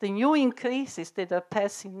interest, the new increases that are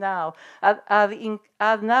passing now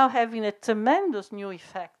are now having a tremendous new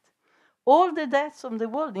effect. All the debts of the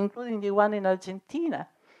world, including the one in Argentina,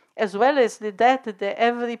 as well as the debt that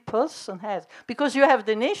every person has. Because you have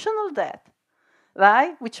the national debt,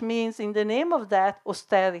 right? Which means in the name of that,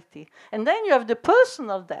 austerity. And then you have the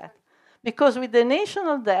personal debt. Because with the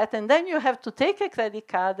national debt, and then you have to take a credit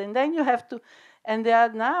card, and then you have to, and there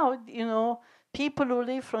are now, people who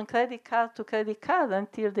live from credit card to credit card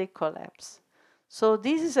until they collapse. So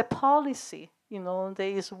this is a policy,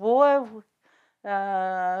 there is war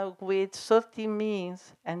with certain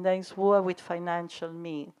means, and there is war with financial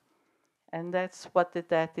means. And that's what the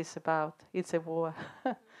debt is about. It's a war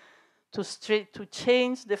to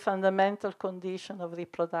change the fundamental condition of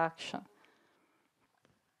reproduction.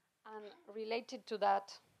 Related to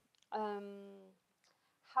that,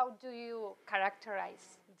 how do you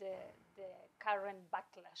characterize the current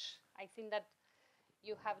backlash? I think that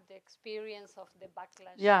you have the experience of the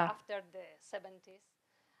backlash Yeah. after the 70s,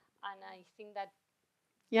 and I think that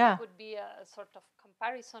Yeah. it could be a sort of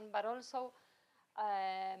comparison, but also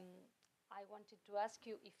I wanted to ask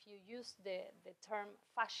you if you use the term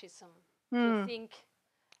fascism to think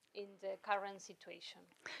in the current situation.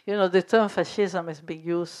 You know, the term fascism has been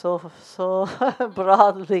used so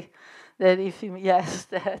broadly that if you, yes,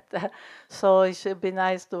 that so it should be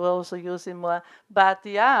nice to also use it more. But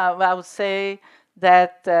yeah, I would say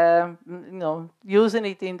that you know, using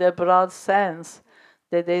it in the broad sense,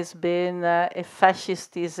 that there's been a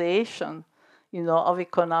fascistization, you know, of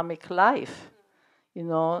economic life. You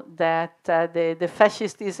know, that the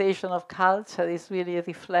fascistization of culture is really a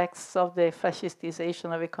reflex of the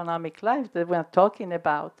fascistization of economic life that we're talking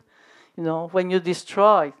about. You know, when you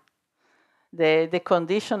destroy the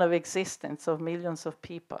condition of existence of millions of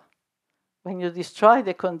people, when you destroy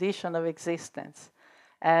the condition of existence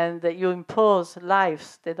and you impose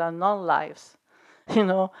lives that are non-lives, you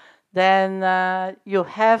know, then you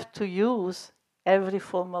have to use every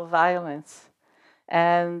form of violence.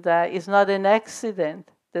 And it's not an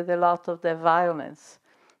accident that a lot of the violence,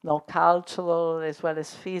 cultural as well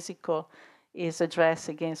as physical, is addressed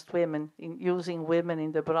against women, in using women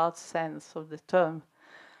in the broad sense of the term.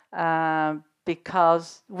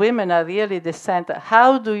 Because women are really the center.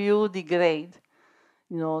 How do you degrade,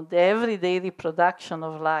 the everyday reproduction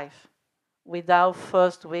of life without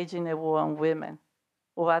first waging a war on women,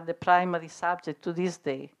 who are the primary subject to this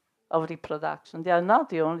day of reproduction? They are not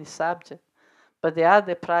the only subject, but they are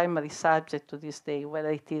the primary subject to this day, whether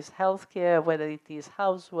it is healthcare, whether it is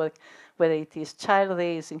housework, whether it is child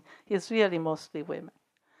raising. It's really mostly women.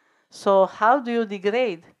 So how do you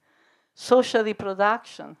degrade social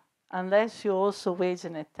reproduction unless you also wage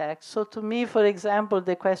an attack? So to me, for example,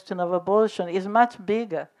 the question of abortion is much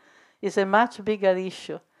bigger. It's a much bigger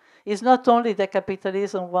issue. It's not only that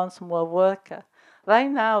capitalism wants more workers. Right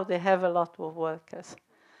now, they have a lot of workers.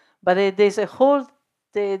 But there's a whole,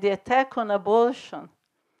 the attack on abortion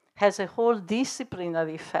has a whole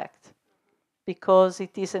disciplinary effect because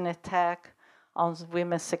it is an attack on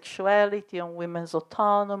women's sexuality, on women's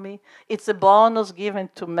autonomy. It's a bonus given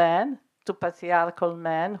to men, to patriarchal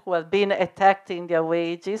men who are being attacked in their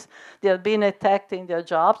wages. They are being attacked in their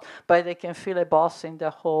jobs, but they can feel a boss in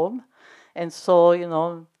their home. And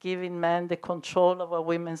so, giving men the control of a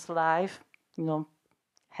women's life,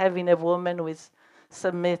 having a woman who is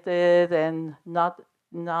submitted and not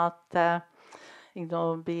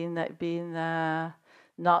being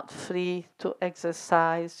not free to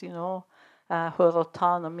exercise, her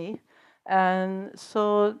autonomy. And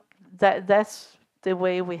so that's the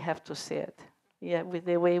way we have to see it. Yeah, with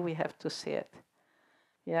the way we have to see it.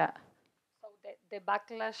 Yeah. So the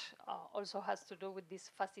backlash also has to do with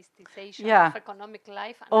this fascistization Yeah. of economic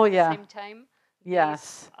life, and Oh, at yeah. the same time,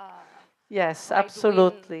 Yes. Yes, right-wing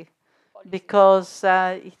absolutely. policies. Because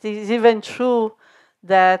it is even true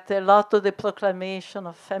that a lot of the proclamation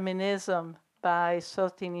of feminism by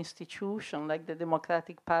certain institutions, like the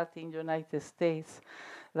Democratic Party in the United States,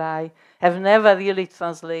 right, have never really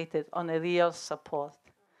translated on a real support.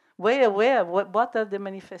 Where? What are the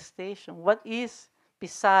manifestations? What is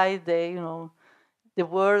beside the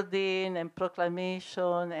wording and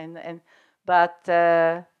proclamation but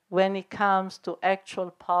when it comes to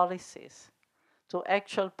actual policies,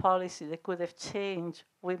 that could have changed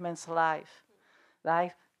women's life,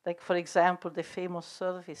 right? Like, for example, the famous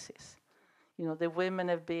services, the women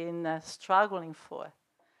have been struggling for,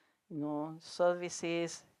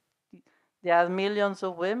 services. There are millions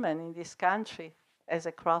of women in this country, as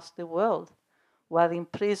across the world, who are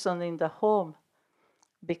imprisoned in the home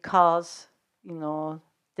because,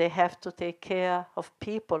 they have to take care of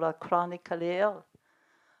people who are chronically ill,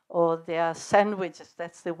 or they are sandwiches,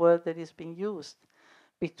 that's the word that is being used,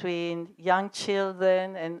 between young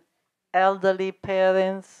children and elderly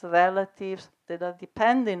parents, relatives that are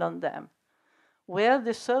depending on them. Where are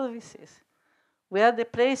the services? Where are the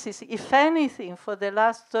places? If anything, for the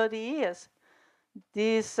last 30 years,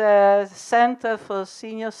 this center for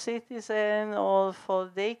senior citizens or for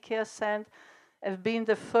daycare center have been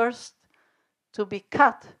the first to be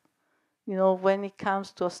cut, when it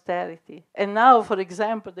comes to austerity. And now, for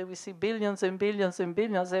example, that we see billions and billions and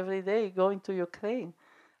billions every day going to Ukraine.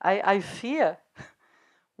 I fear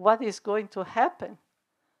what is going to happen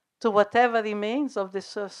to whatever remains of the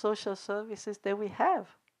social services that we have.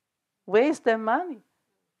 Where's the money?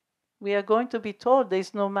 We are going to be told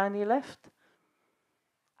there's no money left.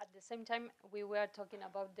 At the same time, we were talking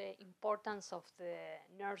about the importance of the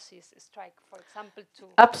nurses' strike, for example, to...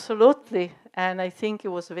 Absolutely. And I think it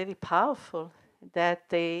was very powerful that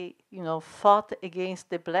they, fought against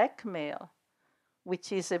the blackmail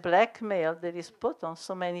which is a blackmail that is put on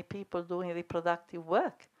so many people doing reproductive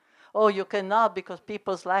work. Oh, you cannot because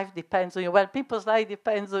people's life depends on you. Well, people's life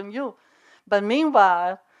depends on you. But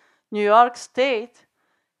meanwhile, New York State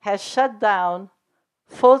has shut down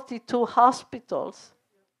 42 hospitals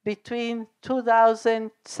between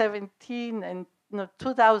 2017 and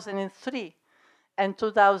 2003 and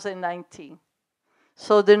 2019.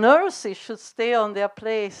 So the nurses should stay on their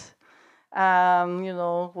place,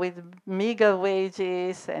 with meager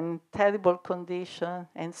wages and terrible conditions,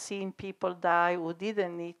 and seeing people die who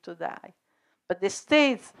didn't need to die. But the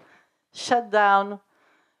state shut down,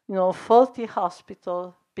 40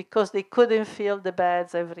 hospitals because they couldn't fill the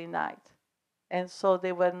beds every night. And so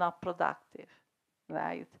they were not productive,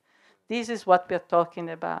 right? This is what we're talking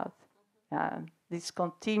about. This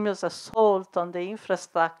continuous assault on the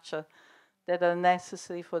infrastructure that are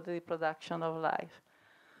necessary for the reproduction of life.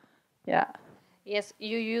 Yeah. Yes,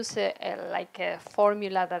 you use a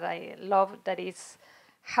formula that I love, that is,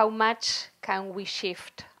 how much can we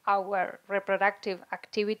shift our reproductive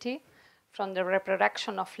activity from the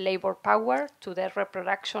reproduction of labor power to the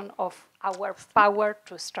reproduction of our power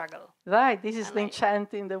to struggle. Right, this is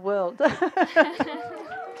re-enchanting the world.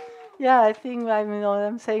 Yeah, I think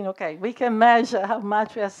I'm saying, okay, we can measure how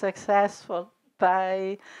much we are successful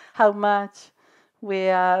by how much we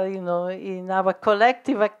are, in our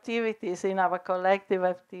collective activities,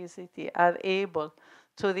 are able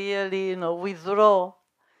to really, withdraw,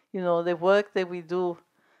 the work that we do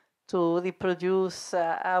to reproduce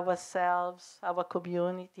ourselves, our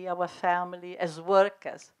community, our family as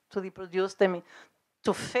workers, to reproduce them,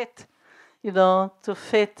 to fit,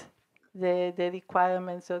 the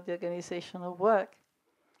requirements of the organization of work,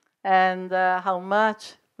 and how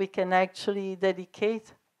much we can actually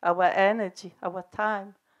dedicate our energy, our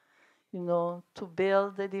time, to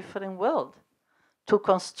build a different world, to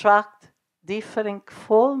construct different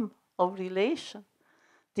form of relation,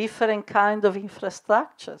 different kind of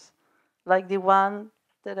infrastructures, like the one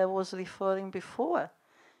that I was referring before,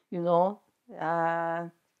 the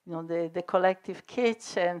collective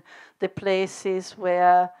kitchen, the places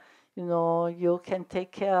where, you can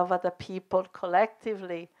take care of other people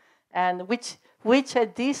collectively, and which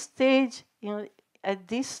at this stage,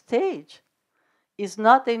 is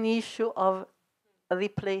not an issue of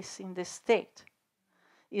replacing the state.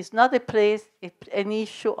 It's not an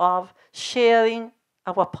issue of sharing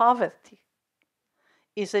our poverty.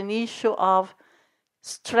 It's an issue of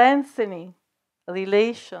strengthening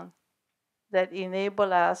relations that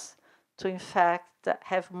enable us to, in fact,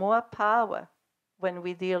 have more power when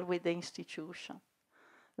we deal with the institution.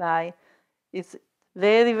 Right? It's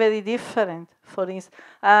very, very different. For instance,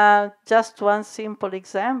 just one simple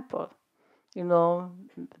example,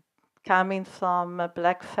 coming from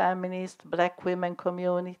Black feminist, Black women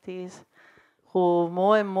communities, who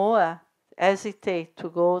more and more hesitate to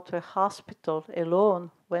go to a hospital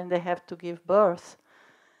alone when they have to give birth.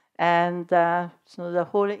 And the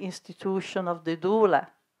whole institution of the doula,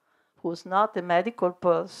 who's not a medical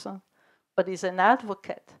person, but is an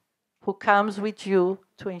advocate, who comes with you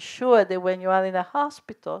to ensure that when you are in a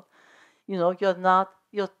hospital,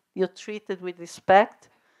 you're treated with respect,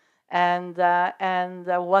 and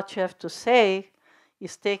what you have to say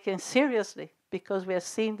is taken seriously, because we are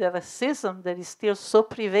seeing the racism that is still so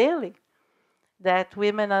prevailing, that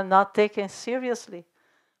women are not taken seriously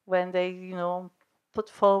when they, put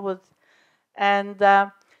forward. And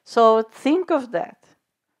so think of that,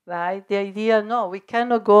 right? The idea, no, we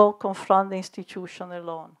cannot go confront the institution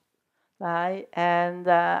alone, right? And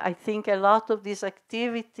I think a lot of these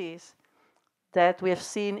activities that we have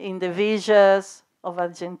seen in the villages of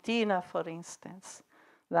Argentina, for instance,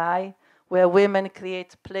 right? Where women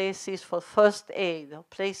create places for first aid, or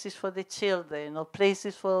places for the children, or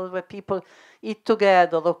places where people eat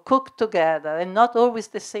together or cook together, and not always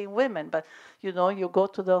the same women, but you go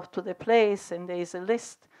to the place and there is a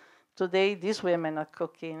list. Today these women are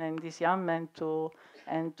cooking, and these young men too,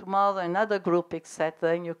 and tomorrow another group,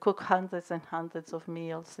 etc. And you cook hundreds and hundreds of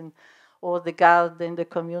meals, or the garden, the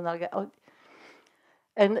communal garden.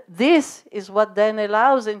 And this is what then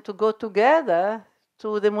allows them to go together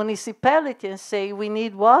to the municipality and say, we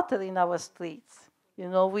need water in our streets.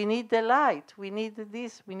 We need the light. We need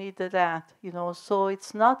this. We need that. So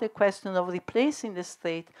it's not a question of replacing the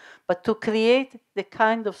state, but to create the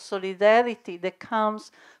kind of solidarity that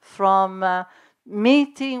comes from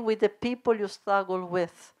meeting with the people you struggle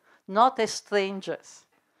with, not as strangers,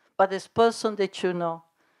 but as person that you know,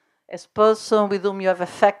 as person with whom you have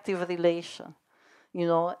effective relation. you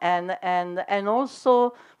know, and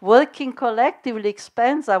also working collectively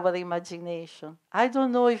expands our imagination. I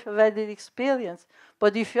don't know if you've had the experience,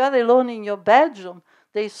 but if you are alone in your bedroom,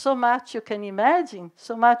 there is so much you can imagine,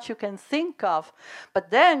 so much you can think of. But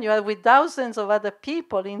then you are with thousands of other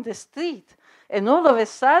people in the street, and all of a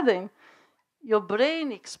sudden, your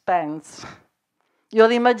brain expands.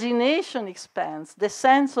 Your imagination expands. The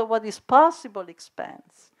sense of what is possible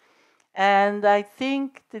expands. And I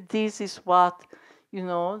think that this is what, you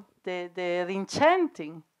know, the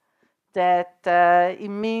re-enchanting, that it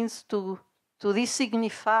means to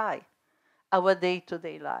re-signify our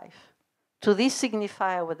day-to-day life, to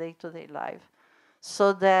re-signify our day-to-day life,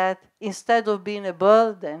 so that instead of being a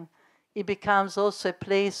burden, it becomes also a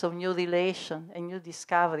place of new relation and new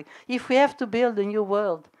discovery. If we have to build a new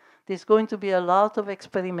world, there's going to be a lot of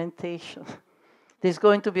experimentation. There's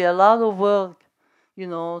going to be a lot of work, you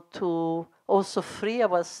know, to also free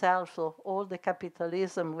ourselves of all the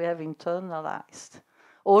capitalism we have internalized,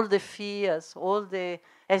 all the fears, all the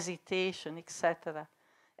hesitation, etc.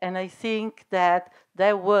 And I think that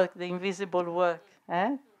work, the invisible work,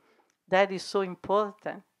 that is so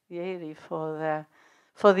important, really, for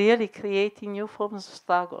really creating new forms of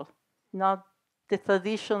struggle, not the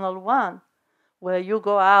traditional one, where you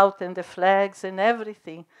go out and the flags and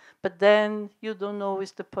everything, but then you don't know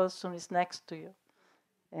if the person is next to you.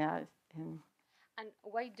 Yeah. And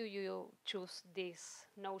why do you choose this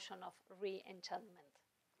notion of re-enchantment?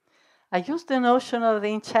 I use the notion of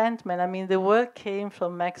re-enchantment. I mean, the word came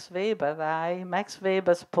from Max Weber, right? Max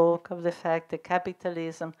Weber spoke of the fact that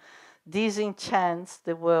capitalism disenchants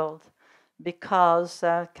the world because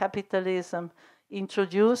capitalism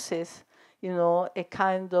introduces, you know, a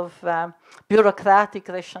kind of bureaucratic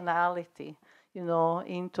rationality, you know,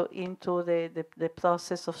 into the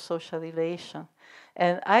process of social relation.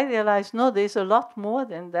 And I realized, no, there's a lot more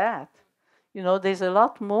than that. You know, there's a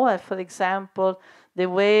lot more. For example, the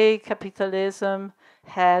way capitalism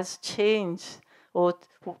has changed or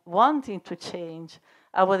wanting to change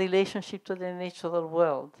our relationship to the natural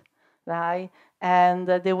world, right? And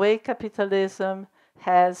the way capitalism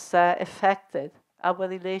has affected our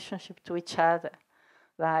relationship to each other,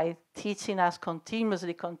 right? Teaching us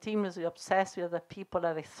continuously obsessed with other people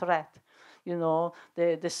are a threat. You know,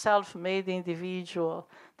 the self-made individual,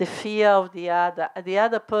 the fear of the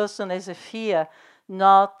other person as a fear,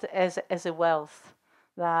 not as a wealth,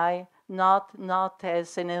 right? Not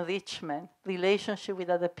as an enrichment, relationship with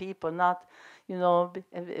other people, not, you know,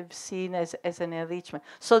 seen as an enrichment.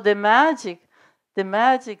 So the magic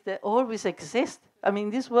that always exists. I mean,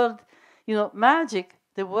 this word, you know, magic,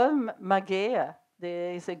 the word magia,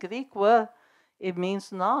 there is a Greek word, it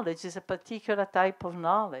means knowledge, it's a particular type of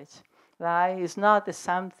knowledge. Right? It's not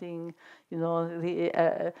something, you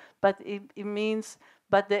know, but it means,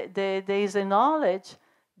 but there is a knowledge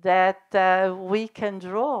that we can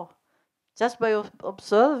draw just by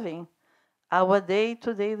observing our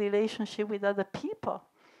day-to-day relationship with other people,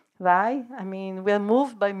 right? I mean, we're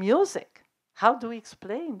moved by music. How do we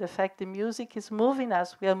explain the fact that music is moving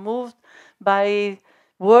us? We are moved by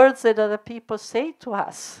words that other people say to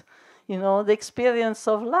us, you know, the experience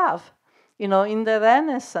of love. You know, in the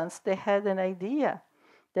Renaissance, they had an idea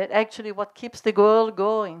that actually what keeps the world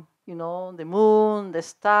going, you know, the moon, the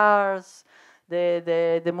stars,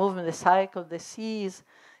 the movement, the cycle, the seas,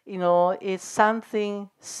 you know, is something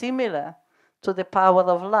similar to the power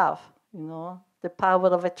of love, you know, the power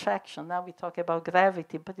of attraction. Now we talk about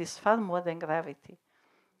gravity, but it's far more than gravity,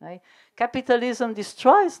 right? Capitalism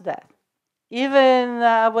destroys that. Even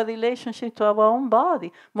our relationship to our own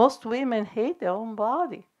body. Most women hate their own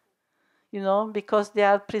body, you know, because they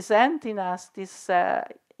are presenting us this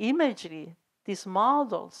imagery, these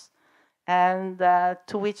models, and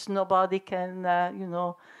to which nobody can, you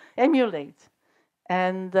know, emulate.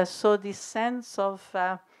 And so this sense of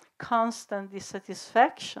constant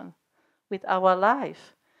dissatisfaction with our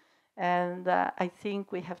life. And I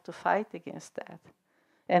think we have to fight against that.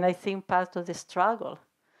 And I think part of the struggle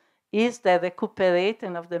is the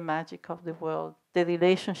recuperating of the magic of the world, the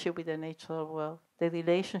relationship with the natural world, the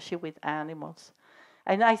relationship with animals.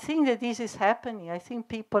 And I think that this is happening. I think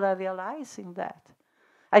people are realizing that.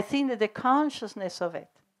 I think that the consciousness of it,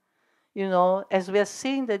 you know, as we are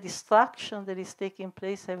seeing the destruction that is taking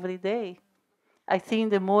place every day, I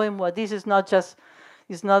think the more and more, this is not just,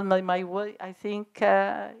 it's not my word, I think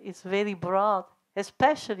it's very broad,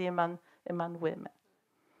 especially among women.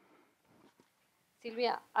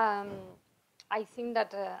 Silvia, I think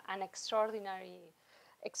that an extraordinary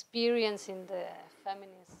experience in the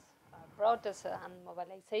feminist protests and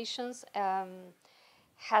mobilizations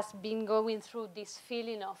has been going through this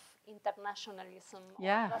feeling of internationalism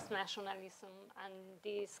Yeah. or transnationalism, and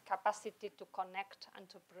this capacity to connect and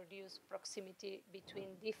to produce proximity between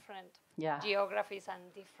different Yeah. geographies and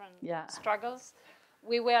different Yeah. struggles.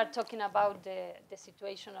 We were talking about the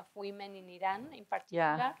situation of women in Iran in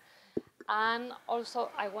particular. Yeah. And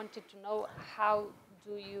also I wanted to know, how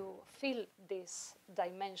do you feel this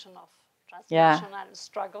dimension of transnational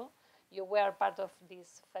struggle? You were part of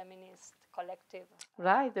this feminist collective.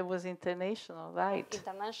 Right, it was international, right.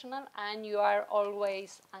 International, and you are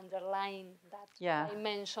always underlying that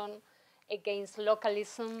dimension against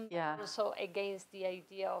localism, but also against the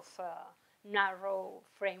idea of narrow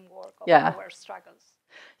framework of our struggles.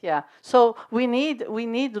 Yeah, so we need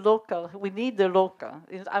local. We need the local.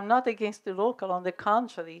 I'm not against the local. On the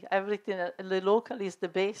contrary, everything. The local is the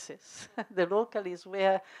basis. The local is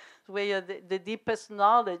where the deepest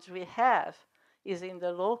knowledge we have is in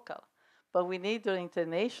the local. But we need the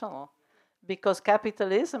international, because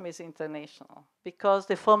capitalism is international, because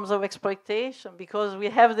the forms of exploitation, because we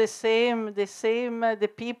have the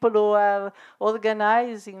people who are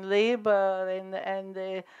organizing labor and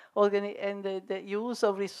the use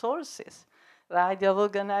of resources, right? They're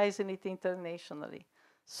organizing it internationally.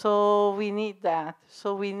 So we need that.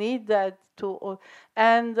 So we need that to,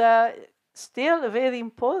 and still very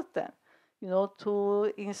important,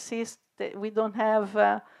 to insist that we don't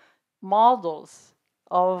have models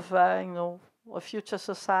of, a future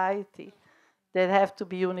society that have to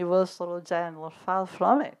be universal or general. Far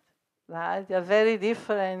from it, right? They're very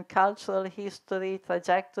different cultural history,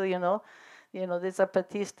 trajectory, the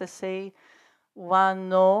Zapatistas say, one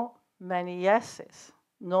no, many yeses.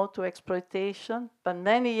 No to exploitation, but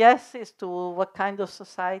many yeses to what kind of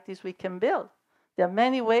societies we can build. There are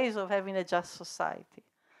many ways of having a just society,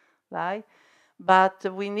 right? But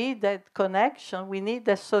we need that connection, we need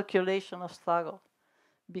that circulation of struggle,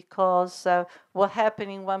 because what happens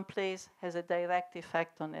in one place has a direct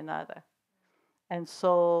effect on another. And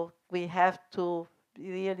so we have to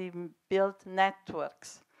really build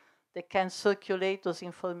networks that can circulate those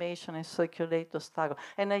information and circulate those struggle.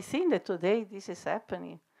 And I think that today this is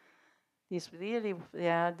happening. It's really,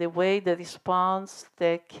 the way the response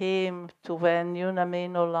that came to when Yuna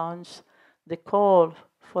Meno launched the call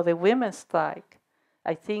for the women's strike,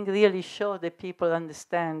 I think really showed that people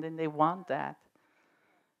understand and they want that.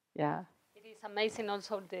 Yeah. It is amazing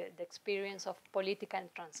also the experience of political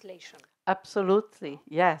translation. Absolutely,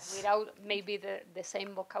 yes. Without maybe the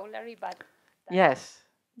same vocabulary, but yes,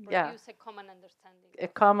 produce a common understanding. A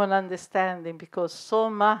common understanding, because so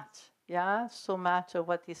much of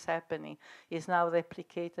what is happening is now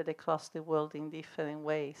replicated across the world in different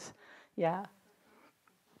ways. Yeah.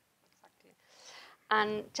 Exactly.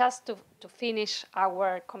 And just to finish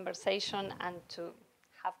our conversation and to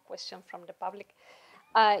have questions from the public,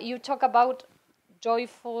 you talk about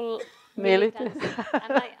joyful militancy,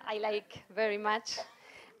 and I like very much.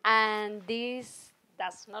 And this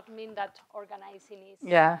does not mean that organizing is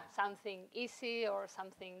something easy or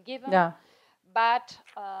something given. Yeah. But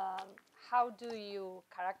how do you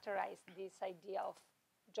characterize this idea of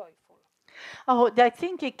joyful? Oh, I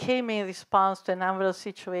think it came in response to a number of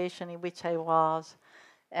situations in which I was,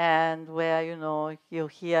 and where, you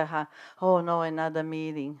hear, oh no, another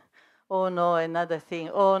meeting. Oh no, another thing.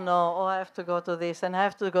 Oh no, I have to go to this and I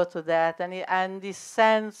have to go to that. And this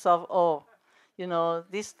sense of,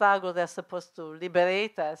 these struggles are supposed to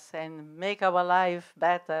liberate us and make our life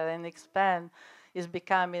better and expand, is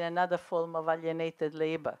becoming another form of alienated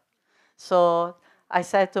labor. So I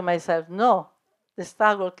said to myself, no, the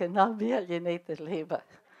struggle cannot be alienated labor,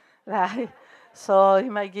 right? So it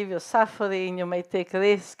might give you suffering, you may take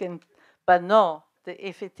risk, but no,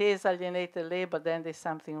 if it is alienated labor, then there's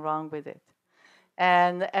something wrong with it.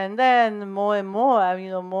 And then more and more,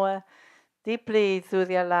 more deeply to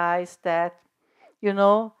realize that,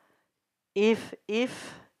 if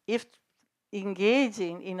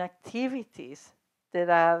engaging in activities that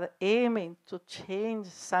are aiming to change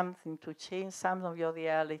something of your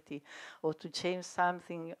reality, or to change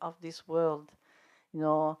something of this world,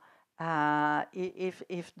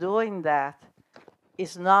 if doing that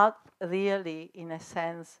is not really, in a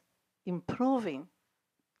sense, improving,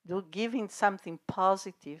 giving something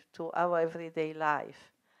positive to our everyday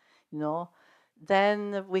life,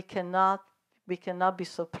 then we cannot be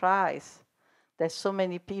surprised that so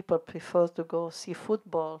many people prefer to go see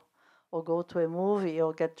football or go to a movie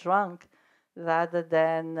or get drunk rather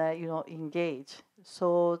than engage.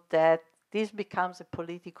 So that this becomes a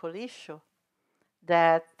political issue,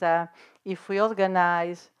 that if we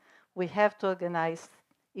organize, we have to organize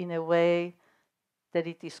in a way that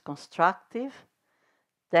it is constructive,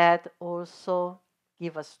 that also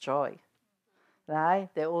give us joy, right?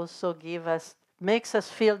 They also makes us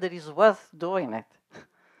feel that it's worth doing it.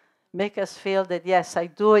 Make us feel that, yes, I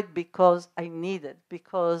do it because I need it,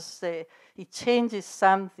 because it changes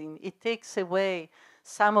something. It takes away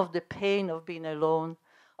some of the pain of being alone,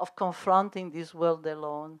 of confronting this world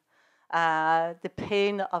alone, the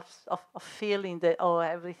pain of feeling that, oh,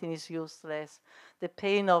 everything is useless, the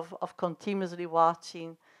pain of continuously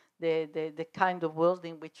watching the kind of world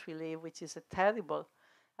in which we live, which is a terrible.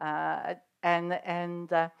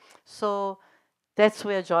 So that's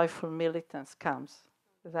where joyful militance comes,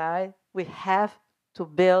 right? We have to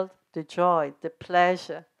build the joy, the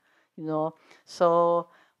pleasure, you know. So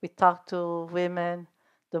we talk to women,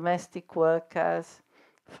 domestic workers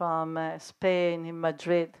from Spain, in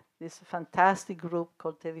Madrid. This fantastic group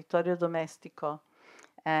called Territorio Domestico.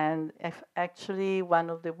 And actually, one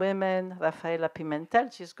of the women, Rafaela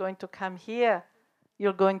Pimentel, she's going to come here.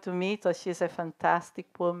 You're going to meet her. She's a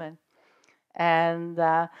fantastic woman. And,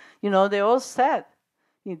 they all said,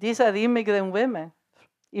 these are immigrant women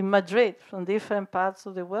in Madrid from different parts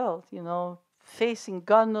of the world, facing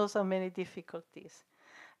God knows how many difficulties.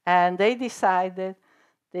 And they decided,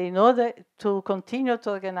 they know that to continue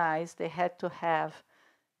to organize, they had to have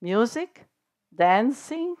music,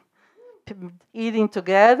 dancing, eating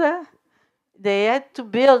together. They had to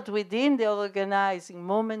build within the organizing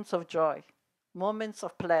moments of joy, moments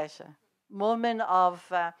of pleasure, moments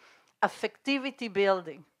of affectivity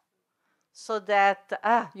building, so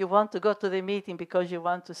that you want to go to the meeting because you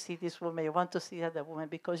want to see this woman, you want to see other woman,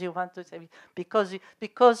 because you want to,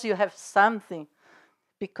 because you have something,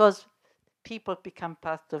 because people become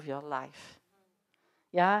part of your life.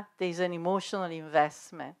 Yeah, there's an emotional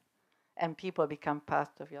investment, and people become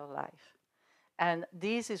part of your life. And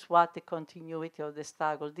this is what the continuity of the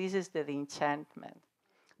struggle. This is the re-enchantment.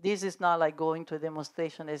 This is not like going to a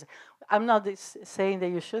demonstration. I'm not saying that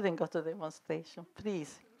you shouldn't go to a demonstration,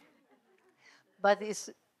 please. But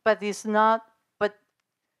it's not. But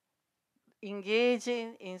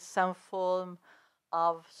engaging in some form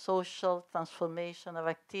of social transformation of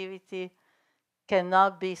activity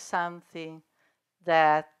cannot be something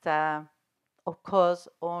that occurs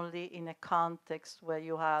only in a context where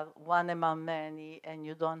you have one among many and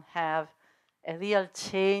you don't have a real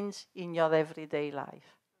change in your everyday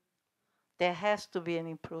life. There has to be an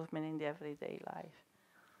improvement in the everyday life.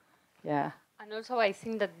 Yeah. And also I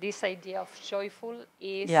think that this idea of joyful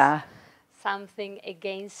is something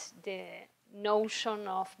against the notion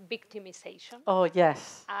of victimization. Oh,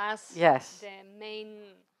 yes. As the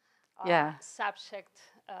main subject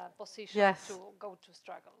position to go to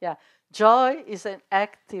struggle. Yeah. Joy is an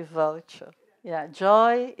active virtue. Yeah.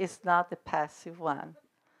 Joy is not a passive one.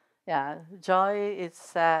 Yeah. Joy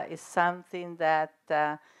is something that,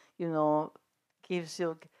 gives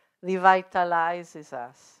you, revitalizes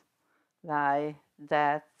us. Right?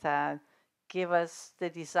 That give us the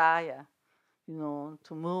desire, to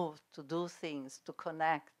move, to do things, to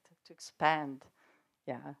connect, to expand.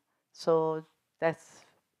 Yeah. So that's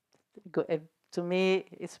good. To me,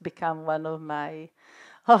 it's become one of my,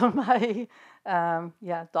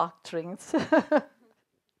 doctrines.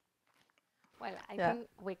 Well, I think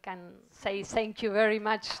we can say thank you very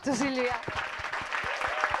much to Silvia.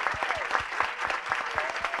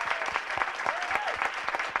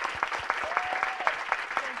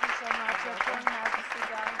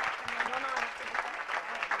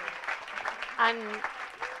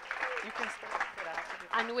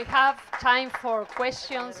 And we have time for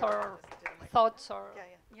questions or thoughts or.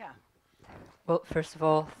 Well, first of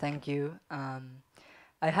all, thank you. I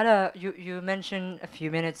had you mentioned a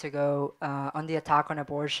few minutes ago on the attack on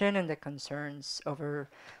abortion and the concerns over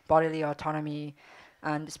bodily autonomy,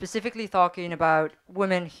 and specifically talking about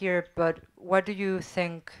women here. But what do you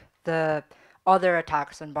think the other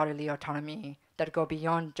attacks on bodily autonomy that go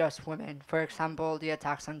beyond just women, for example, the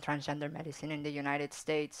attacks on transgender medicine in the United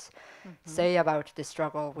States, say about the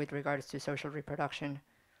struggle with regards to social reproduction?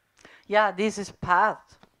 Yeah, this is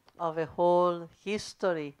part of a whole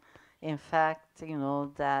history. In fact,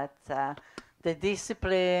 that the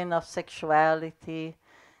discipline of sexuality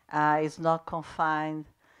is not confined,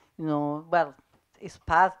 it's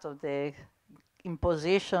part of the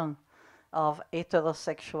imposition of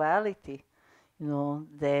heterosexuality.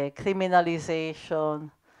 The criminalization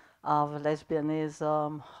of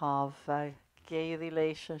lesbianism, of gay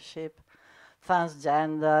relationship,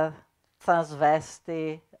 transgender,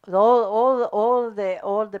 transvesti, all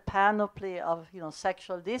the panoply of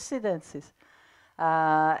sexual dissidences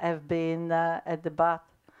have been at the butt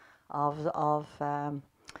of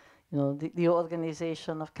the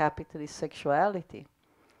organization of capitalist sexuality.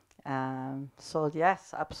 So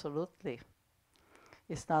yes, absolutely.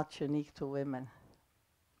 It's not unique to women.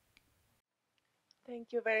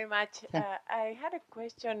 Thank you very much. I had a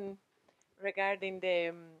question regarding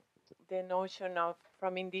the notion of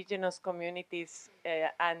from indigenous communities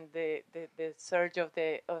and the surge of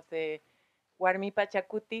the Warmi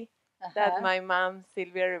Pachacuti that my mom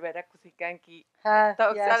Silvia Rivera Cusicanqui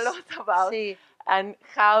talks a lot about, and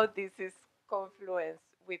how this is confluenced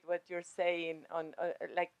with what you're saying on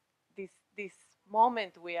like this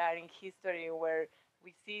moment we are in history where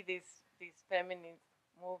we see these feminist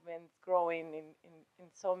movements growing in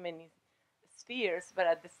so many spheres, but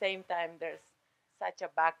at the same time there's such a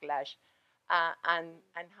backlash,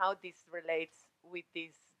 and how this relates with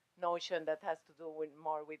this notion that has to do with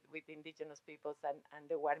more with indigenous peoples and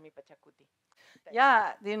the Warmi Pachacuti.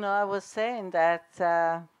 Yeah, I was saying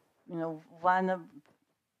that, one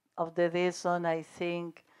of the reason I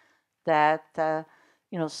think that,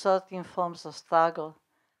 certain forms of struggle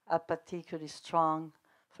are particularly strong,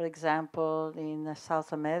 for example, in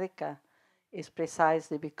South America, is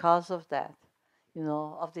precisely because of that,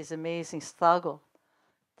 of this amazing struggle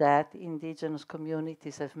that indigenous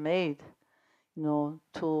communities have made,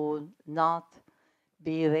 to not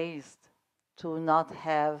be erased, to not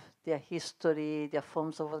have their history, their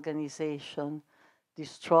forms of organization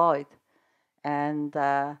destroyed. And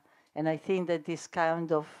I think that this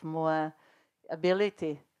kind of more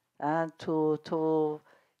ability to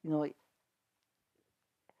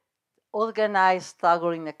organize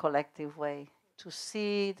struggle in a collective way, to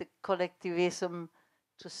see the collectivism,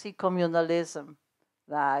 to see communalism,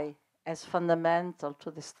 right, as fundamental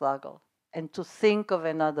to the struggle, and to think of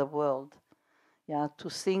another world, to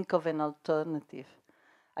think of an alternative.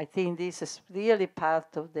 I think this is really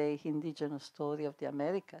part of the indigenous story of the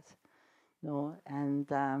Americas,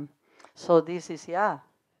 and so this is, I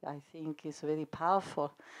think it's very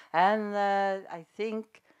powerful. And I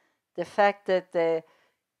think the fact that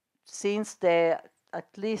since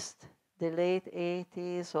at least the late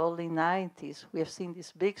 80s, early 90s, we have seen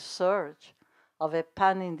this big surge of a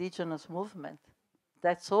pan-indigenous movement.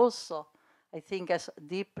 That's also, I think, has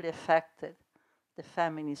deeply affected the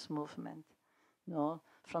feminist movement,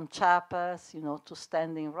 from Chiapas, to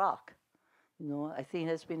Standing Rock. I think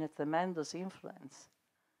it has been a tremendous influence.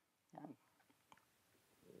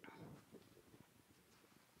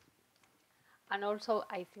 And also,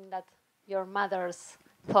 I think that your mother's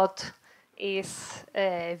thought is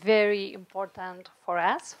very important for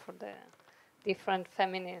us, for the different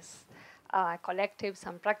feminist collectives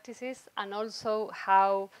and practices, and also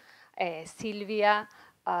how Silvia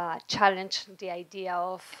challenged the idea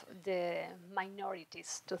of the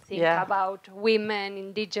minorities, to think about women,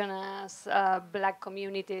 indigenous, black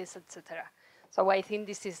communities, etc. So I think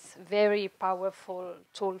this is a very powerful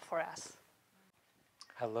tool for us.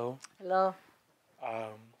 Hello. Hello.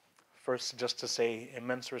 First, just to say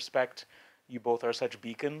immense respect. You both are such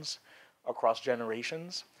beacons across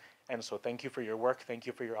generations. And so thank you for your work. Thank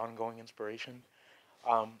you for your ongoing inspiration.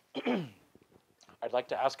 I'd like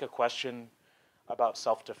to ask a question about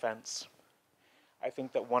self-defense. I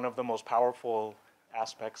think that one of the most powerful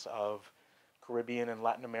aspects of Caribbean and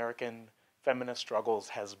Latin American feminist struggles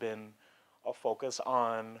has been a focus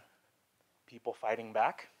on people fighting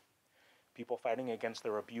back, people fighting against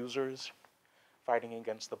their abusers, fighting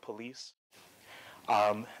against the police.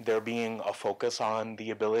 There being a focus on the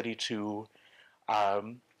ability to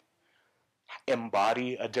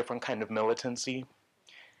embody a different kind of militancy.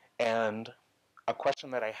 And a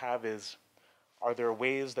question that I have is, are there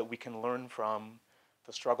ways that we can learn from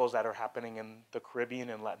the struggles that are happening in the Caribbean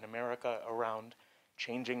and Latin America around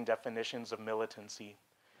changing definitions of militancy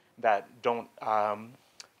that don't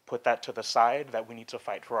put that to the side, that we need to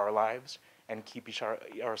fight for our lives and keep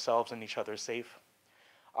ourselves and each other safe,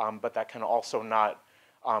 but that can also not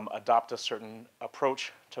adopt a certain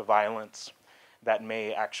approach to violence that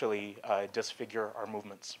may actually disfigure our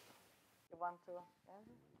movements? You want to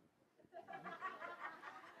answer?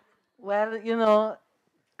 Well,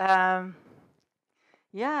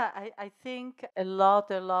 I think a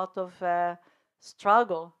lot of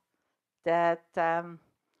struggle that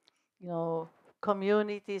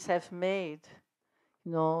communities have made,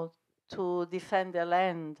 to defend their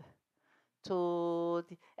land,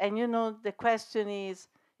 and the question is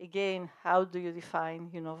again, how do you define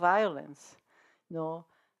violence?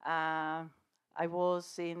 I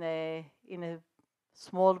was in a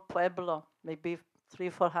small pueblo, maybe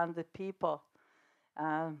 300-400 people,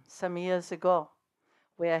 some years ago,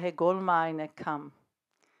 where a gold mine had come,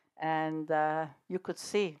 and you could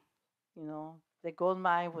see, the gold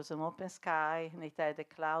mine was an open sky, and it had a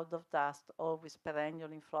cloud of dust always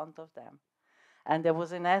perennial in front of them, and there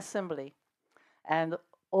was an assembly, and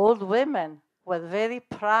old women were very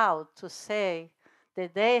proud to say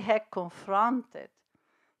that they had confronted,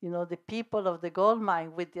 the people of the gold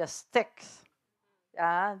mine with their sticks.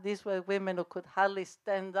 These were women who could hardly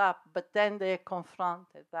stand up, but then they are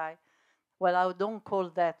confronted, right? Well, I don't call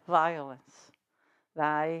that violence,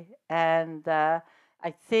 right? And I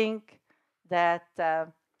think that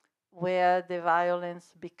where the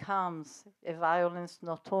violence becomes a violence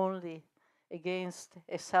not only against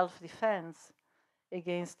a self-defense,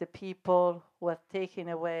 against the people who are taking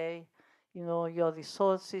away, your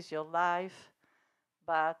resources, your life,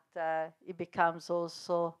 but it becomes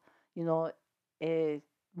also, a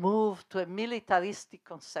move to a militaristic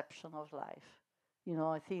conception of life.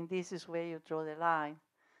 I think this is where you draw the line,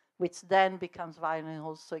 which then becomes violent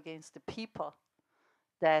also against the people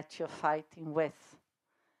that you're fighting with.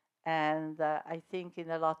 And I think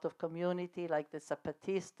in a lot of community, like the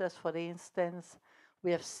Zapatistas, for instance,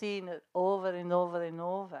 we have seen it over and over and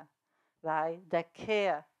over, right? That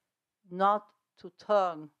care not to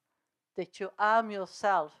turn, that you arm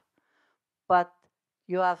yourself, but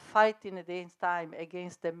you are fighting at the same time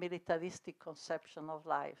against the militaristic conception of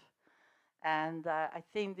life. And I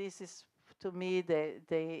think this is, to me,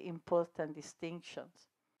 the important distinctions.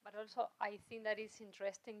 But also, I think that it's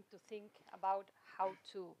interesting to think about how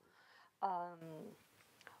to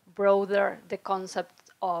broader the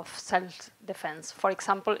concept of self-defense. For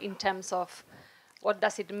example, in terms of what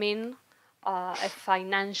does it mean a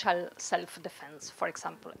financial self-defense, for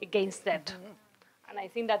example, against debt. And I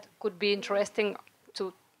think that could be interesting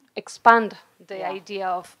to expand the idea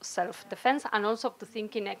of self-defense and also to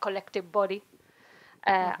think in a collective body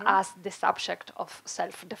as the subject of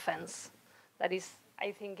self-defense. That is,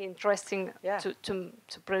 I think, interesting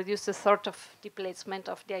to produce a sort of displacement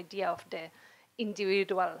of the idea of the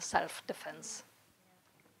individual self-defense.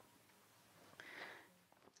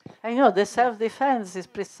 I know the self-defense is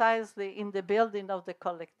precisely in the building of the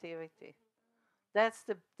collectivity. That's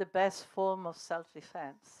the best form of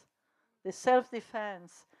self-defense. The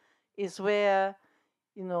self-defense is where,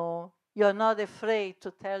 you're not afraid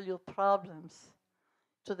to tell your problems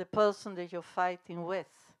to the person that you're fighting with.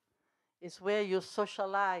 It's where you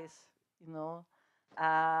socialize,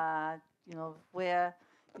 where,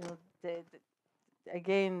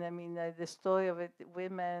 again, I mean, the story of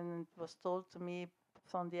women was told to me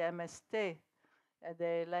from the MST,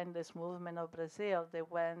 the landless movement of Brazil,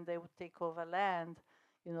 that when they would take over land,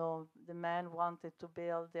 the men wanted to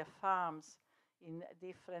build their farms in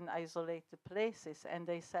different isolated places. And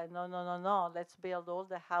they said, no, let's build all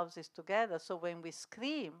the houses together. So when we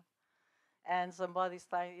scream and somebody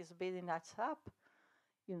is beating us up,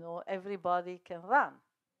 everybody can run,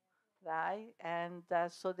 right? And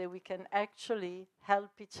so that we can actually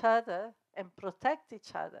help each other and protect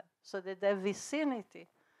each other, so that the vicinity,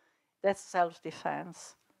 that's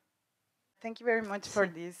self-defense. Thank you very much for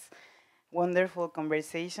this wonderful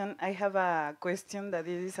conversation. I have a question that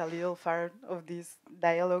is a little far of this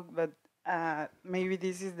dialogue, but maybe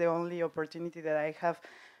this is the only opportunity that I have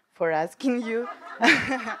for asking you.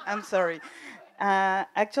 I'm sorry.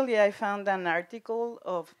 Actually, I found an article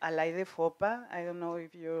of Alain de Fopa. I don't know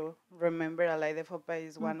if you remember. Alain de Fopa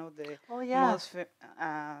is one of the most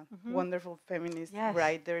wonderful feminist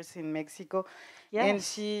writers in Mexico. And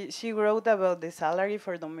she wrote about the salary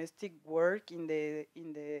for domestic work in the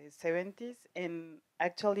 70s. And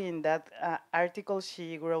actually, in that article,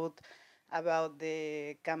 she wrote about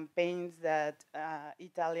the campaigns that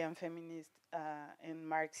Italian feminists and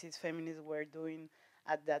Marxist feminists were doing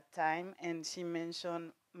at that time, and she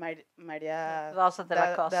mentioned Maria Rosa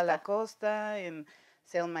de la Costa and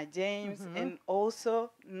Selma James, and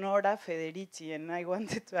also Nora Federici. And I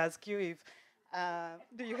wanted to ask you if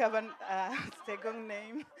do you have a second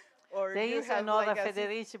name, or there you is have Nora like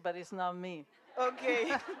Federici, but it's not me.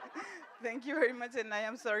 Okay, thank you very much, and I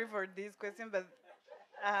am sorry for this question, but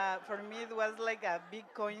for me it was like a big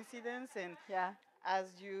coincidence, and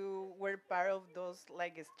as you were part of those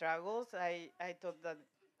like struggles, I thought that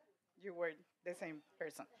you were the same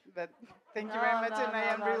person. But thank you very much, and I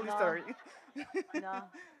am really sorry.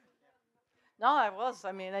 No, I was.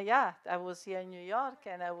 I mean, I was here in New York,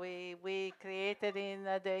 and we created in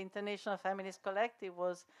the International Feminist Collective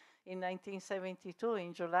was in 1972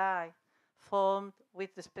 in July, formed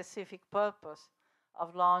with the specific purpose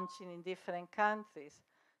of launching in different countries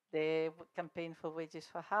the campaign for wages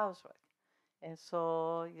for housework. And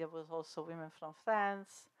so there was also women from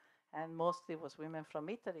France, and mostly was women from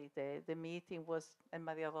Italy. The meeting was at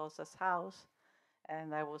Maria Rosa's house,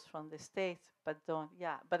 and I was from the States. But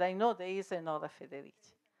but I know there is another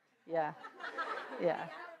Federici. Yeah.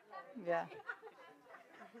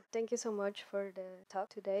 Thank you so much for the talk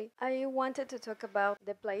today. I wanted to talk about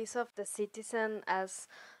the place of the citizen as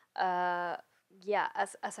yeah,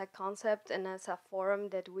 as a concept and as a form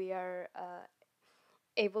that we are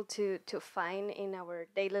able to find in our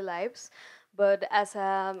daily lives, but as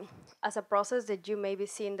a process that you maybe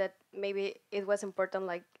seen that maybe it was important,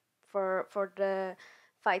 like for the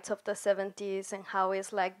fights of the 70s, and how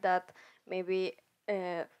it's like that maybe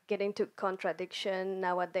get into contradiction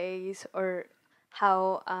nowadays, or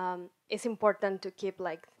how it's important to keep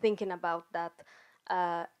like thinking about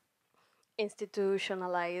that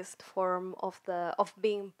institutionalized form of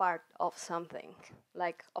being part of something,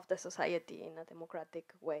 like of the society in a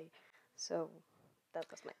democratic way. So that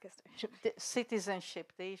was my question. The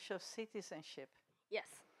citizenship, the issue of citizenship. Yes.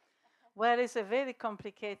 Well, it's a very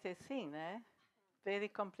complicated thing, eh? Very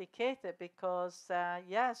complicated because,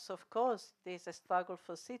 yes, of course, there's a struggle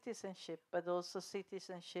for citizenship, but also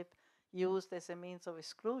citizenship used as a means of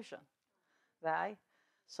exclusion, right?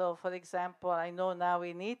 So, for example, I know now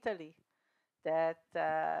in Italy that,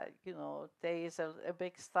 there is a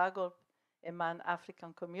big struggle among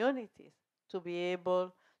African communities to be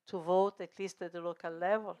able to vote, at least at the local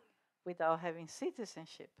level, without having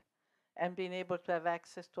citizenship, and being able to have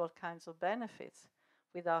access to all kinds of benefits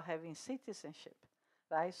without having citizenship,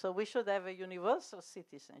 right? So we should have a universal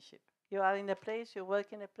citizenship. You are in a place, you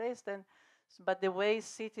work in a place, then, but the way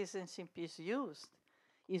citizenship is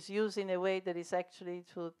used in a way that is actually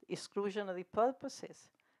to exclusionary purposes.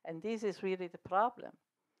 And this is really the problem,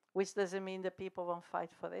 which doesn't mean that people won't fight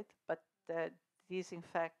for it, but this, in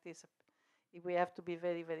fact, we have to be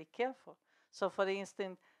very, very careful. So, for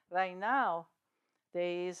instance, right now,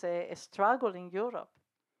 there is a struggle in Europe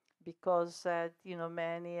because,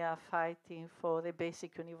 many are fighting for the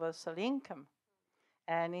basic universal income,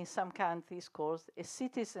 and in some countries called a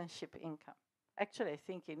citizenship income. Actually, I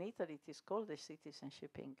think in Italy it is called a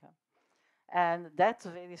citizenship income. And that's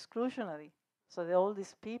very exclusionary. So all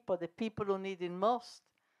these people, the people who need it most,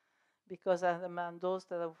 because among those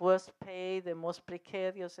that are worst paid, the most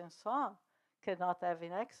precarious and so on, cannot have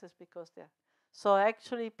in access because they're. So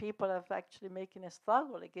actually people are actually making a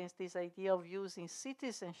struggle against this idea of using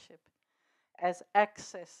citizenship as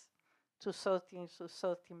access to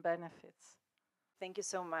certain benefits. Thank you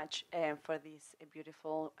so much for this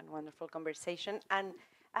beautiful and wonderful conversation. And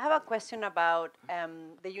I have a question about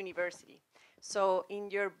the university. So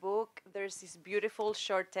in your book, there's this beautiful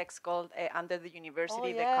short text called Under the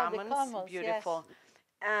University, the Commons. Beautiful. Yes.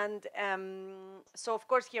 And so, of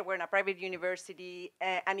course, here we're in a private university,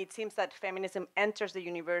 and it seems that feminism enters the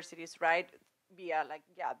universities, right, via,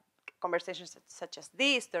 conversations such as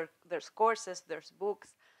this. There's courses, there's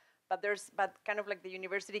books, but kind of like the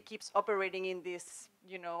university keeps operating in this,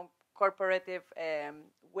 corporative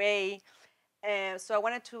way. So I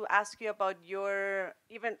wanted to ask you about your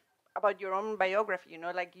own biography.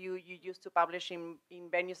 Like you used to publish in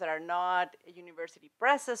venues that are not university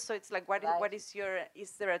presses. So it's like, what is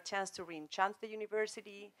there a chance to re-enchant the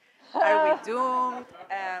university? Are we doomed?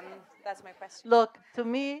 That's my question. Look, to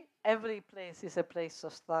me, every place is a place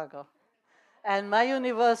of struggle. And my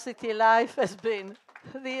university life has been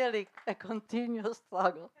really a continuous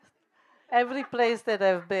struggle. Every place that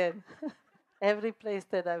I've been, every place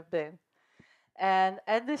that I've been. And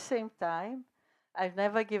at the same time, I've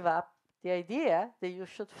never give up the idea that you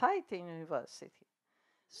should fight in university.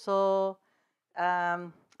 So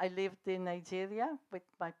I lived in Nigeria with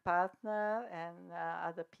my partner and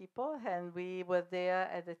other people, and we were there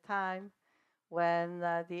at the time when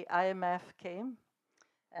the IMF came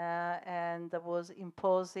and was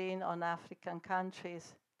imposing on African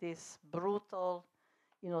countries this brutal,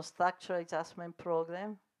 structural adjustment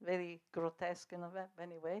program, very grotesque in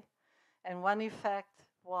any way. And one effect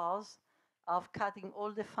was of cutting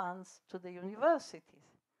all the funds to the universities,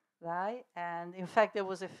 right? And in fact, there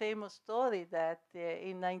was a famous story that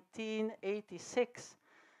in 1986,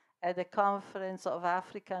 at the conference of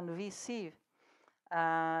African VC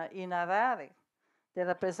in Harare, the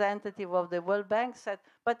representative of the World Bank said,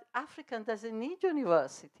 but Africa doesn't need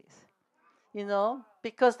universities,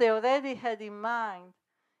 because they already had in mind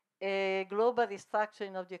a global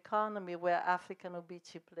restructuring of the economy where Africa would be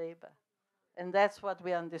cheap labor. And that's what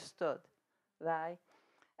we understood, right?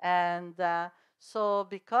 And so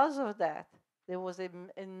because of that, there was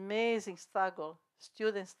an amazing struggle,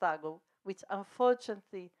 student struggle, which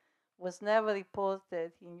unfortunately was never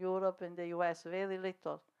reported in Europe and the US, very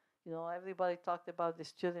little. Everybody talked about the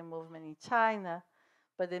student movement in China,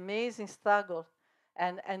 but the amazing struggle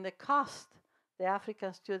and the cost the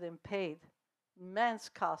African student paid, immense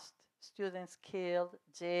cost. Students killed,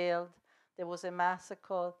 jailed. There was a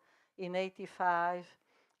massacre in 85,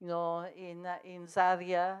 in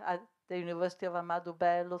Zaria at the University of Ahmadu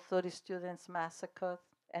Bello, 30 students massacred,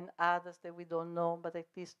 and others that we don't know, but at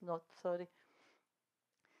least not 30.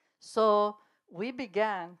 So we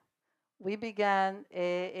began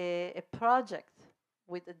a project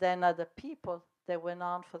with then other people that went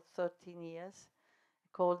on for 13 years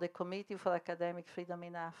called the Committee for Academic Freedom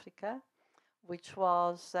in Africa, which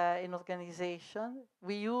was an organization.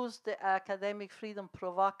 We used the academic freedom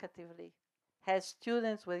provocatively, as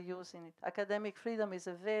students were using it. Academic freedom is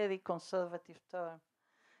a very conservative term.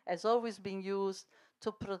 Has always been used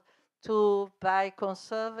by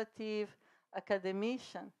conservative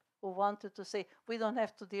academicians who wanted to say, we don't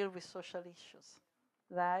have to deal with social issues,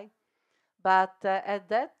 right? But at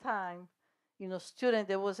that time,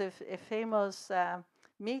 there was a famous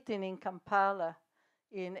meeting in Kampala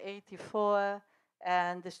in '84,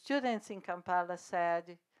 and the students in Kampala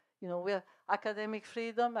said, we're academic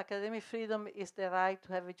freedom is the right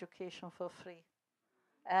to have education for free.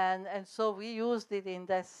 And so we used it in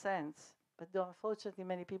that sense, but unfortunately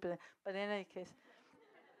many people, but in any case.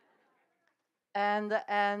 And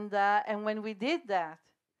when we did that,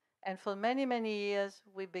 and for many, many years,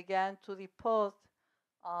 we began to report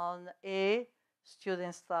on A,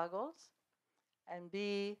 student struggles, and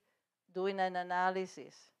B, doing an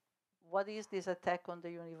analysis. What is this attack on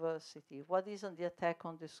the university? What is the attack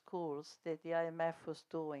on the schools that the IMF was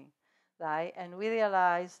doing, right? And we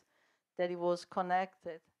realized that it was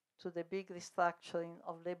connected to the big restructuring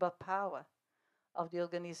of labor power, of the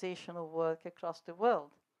organization of work across the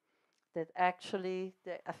world, that actually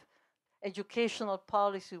the educational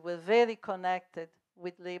policy were very connected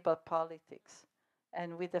with labor politics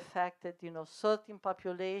and with the fact that, certain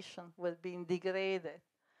populations were being degraded.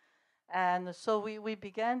 And so we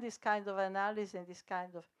began this kind of analysis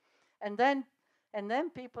and and then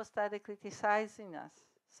people started criticizing us,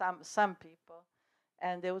 some people,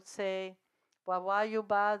 and they would say, well, why you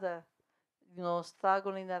bother,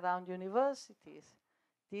 struggling around universities?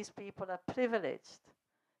 These people are privileged,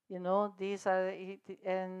 these are,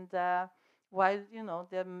 and while,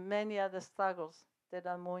 there are many other struggles that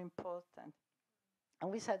are more important.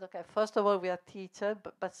 And we said, okay, first of all, we are teachers,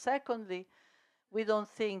 but secondly, we don't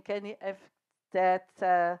think that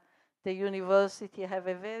the university have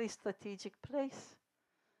a very strategic place,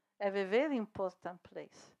 have a very important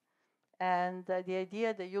place. And the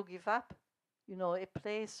idea that you give up, a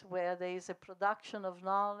place where there is a production of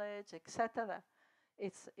knowledge, etc.,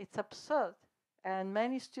 it's absurd. And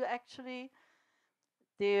many students, actually,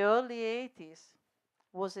 the early 80s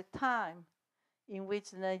was a time in which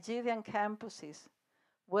the Nigerian campuses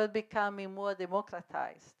were becoming more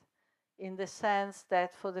democratized, in the sense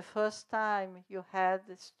that for the first time you had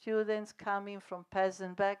the students coming from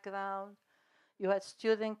peasant background, you had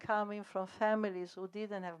students coming from families who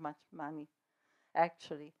didn't have much money,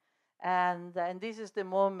 actually. And this is the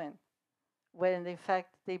moment when, in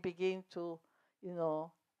fact, they begin to,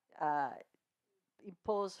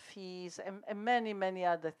 impose fees and many, many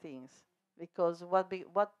other things. Because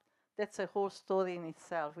that's a whole story in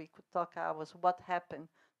itself. We could talk hours. What happened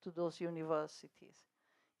to those universities?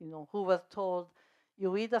 Who were told,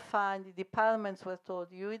 the departments were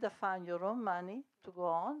told, you either find your own money to go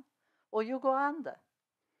on, or you go under.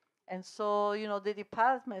 And so, the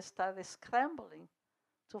departments started scrambling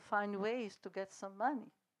to find ways to get some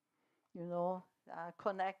money,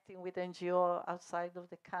 connecting with NGO outside of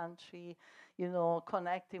the country,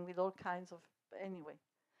 connecting with all kinds of, anyway.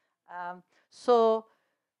 So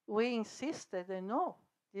we insisted that no,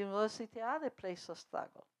 the university are a place of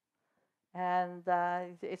struggle. And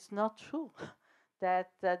it's not true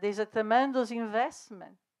that there's a tremendous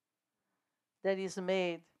investment that is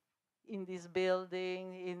made in this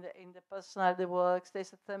building, in the personnel that works.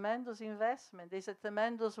 There's a tremendous investment. There's a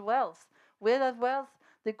tremendous wealth. Where that wealth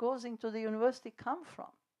that goes into the university come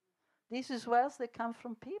from? This is wealth that comes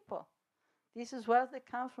from people. This is wealth that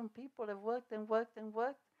comes from people that worked and worked and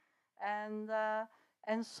worked.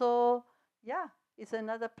 And so, yeah, it's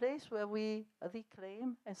another place where we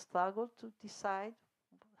reclaim and struggle to decide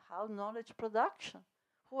how knowledge production,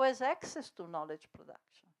 who has access to knowledge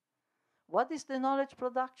production? What is the knowledge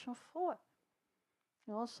production for?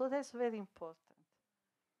 So that's very important.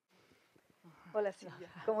 Hola Silvia,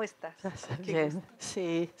 ¿cómo estás? Bien,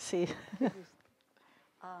 sí, sí.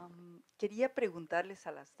 Quería preguntarles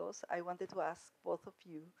a las dos, I wanted to ask both of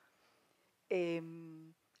you,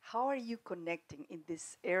 how are you connecting in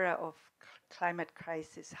this era of climate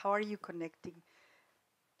crisis? How are you connecting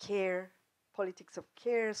care, politics of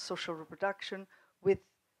care, social reproduction with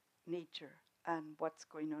nature and what's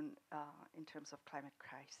going on in terms of climate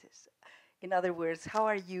crisis? In other words, how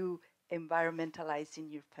are you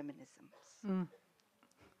environmentalizing your feminisms?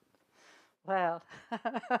 Well,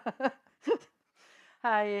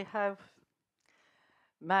 I have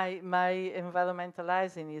my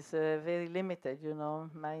environmentalizing is very limited, you know.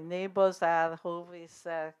 My neighbors are always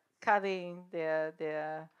cutting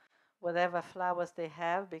their whatever flowers they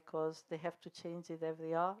have because they have to change it every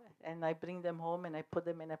year. And I bring them home and I put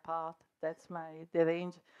them in a pot. That's the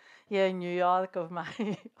range here in New York of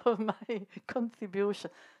my of my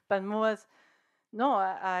contribution. But more, no,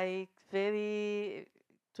 I very,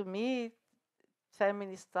 to me,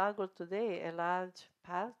 feminist struggle today, a large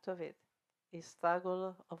part of it is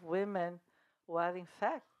struggle of women who are in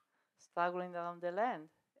fact struggling around the land.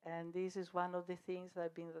 And this is one of the things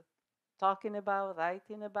I've been talking about,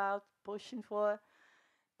 writing about, pushing for.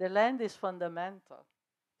 The land is fundamental.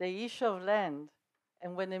 The issue of land,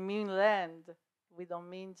 and when I mean land, we don't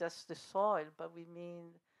mean just the soil, but we mean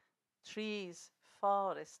trees,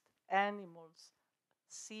 forests, animals,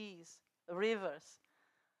 seas, rivers.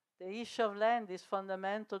 The issue of land is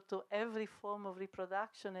fundamental to every form of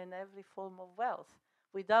reproduction and every form of wealth.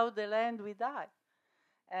 Without the land, we die.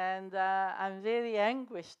 And I'm very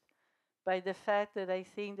anguished by the fact that I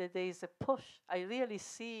think that there is a push. I really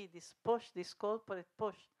see this push, this corporate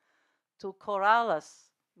push, to corral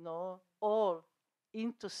us, all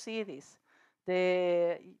into cities.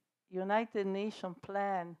 The United Nations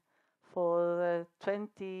plan for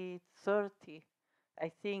 2030,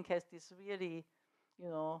 I think, has this really,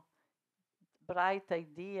 bright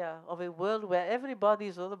idea of a world where everybody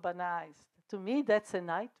is urbanized. To me, that's a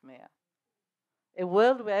nightmare. A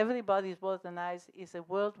world where everybody is urbanized is a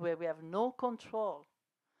world where we have no control,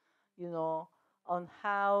 on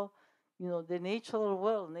how, the natural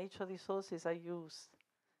world, natural resources are used,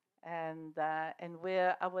 and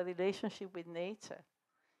where our relationship with nature,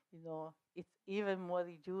 it's even more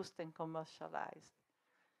reduced and commercialized.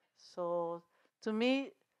 So, to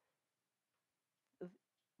me,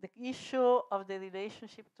 the issue of the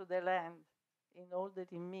relationship to the land, in all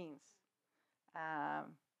that it means,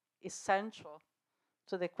 is central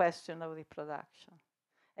to the question of reproduction.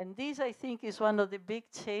 And this, I think, is one of the big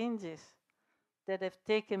changes that have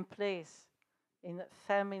taken place in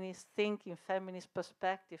feminist thinking, feminist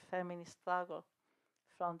perspective, feminist struggle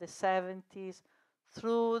from the 70s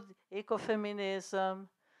through ecofeminism,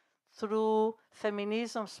 through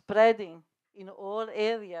feminism spreading in all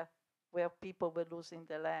areas where people were losing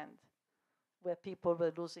the land, where people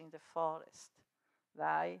were losing the forest,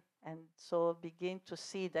 right? And so begin to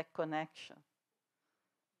see that connection,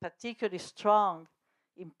 particularly strong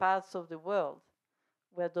in parts of the world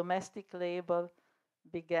where domestic labor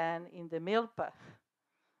began in the milpa,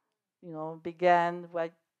 began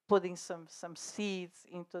by putting some seeds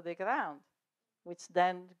into the ground, which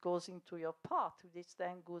then goes into your pot, which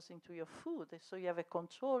then goes into your food. So you have a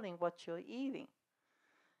controlling what you're eating.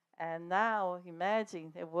 And now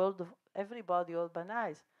imagine a world of everybody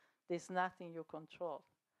urbanized. There's nothing you control.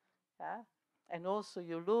 Yeah? And also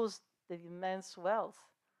you lose the immense wealth.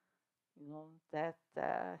 That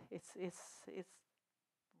it's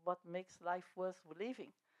what makes life worth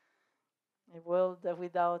living. A world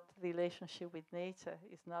without relationship with nature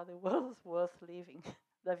is not a world worth living.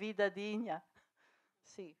 La vida digna,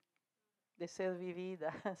 sì, de ser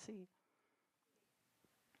vivida, sì.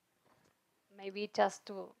 Maybe just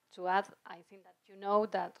to add, I think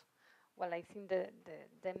that that, well, I think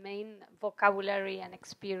the main vocabulary and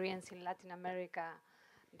experience in Latin America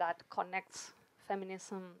that connects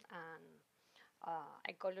feminism and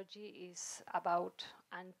ecology is about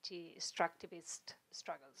anti-extractivist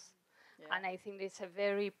struggles. Yeah. And I think it's a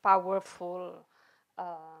very powerful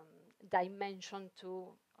dimension to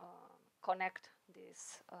connect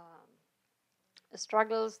these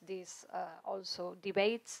struggles, these also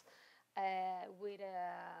debates, with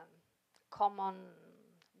a common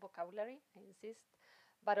vocabulary, I insist.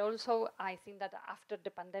 But also, I think that after the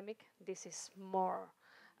pandemic, this is more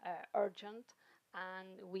urgent,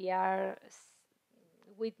 and we are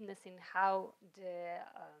witnessing how the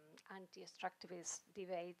anti-extractivist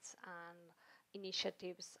debates and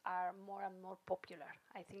initiatives are more and more popular.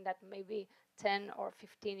 I think that maybe 10 or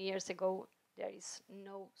 15 years ago, there is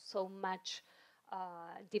no so much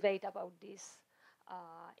debate about these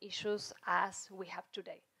issues as we have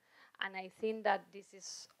today. And I think that this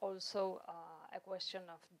is also a question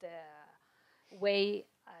of the way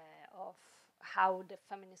of how the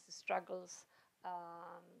feminist struggles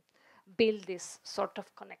build these sort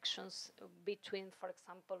of connections between, for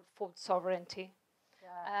example, food sovereignty,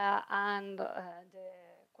 and the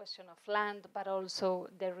question of land, but also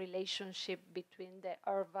the relationship between the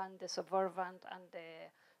urban, the suburban, and the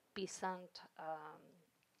peasant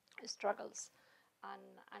struggles.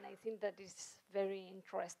 And I think that is very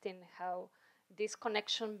interesting how this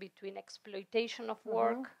connection between exploitation of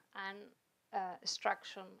work and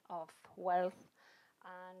extraction of wealth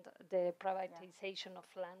and the privatization of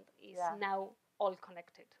land is Yeah. now all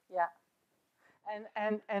connected. Yeah.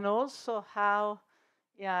 And also how,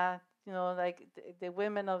 yeah, you know, like the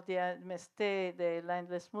women of the MST, the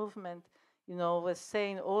landless movement, you know, was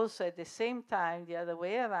saying also at the same time, the other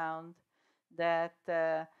way around, that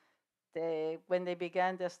when they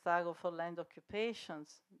began their struggle for land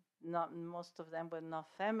occupations, most of them were not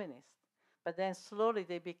feminists. But then slowly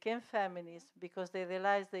they became feminists because they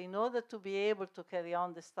realized that in order to be able to carry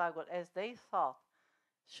on the struggle as they thought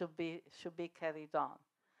should be carried on,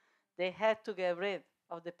 they had to get rid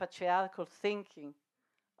of the patriarchal thinking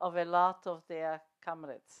of a lot of their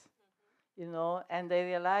comrades, you know, and they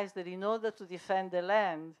realized that in order to defend the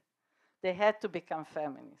land, they had to become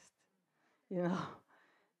feminist, you know,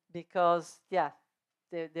 because, yeah,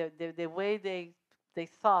 the way they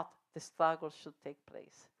thought the struggle should take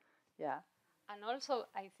place, yeah. And also,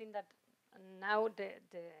 I think that now the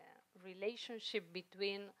relationship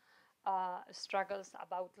between struggles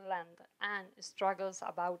about land and struggles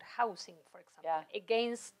about housing, for example,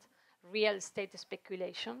 against real estate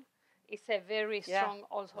speculation is a very strong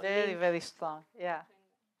also link. Very strong, yeah.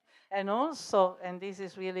 And also, and this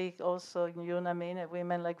is really also in UNAMIN,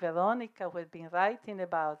 women like Verónica who have been writing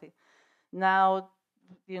about it, now,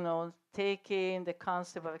 you know, taking the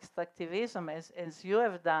concept of extractivism as you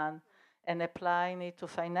have done and applying it to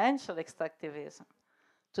financial extractivism,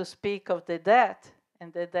 to speak of the debt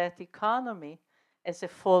and the debt economy as a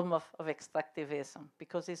form of extractivism,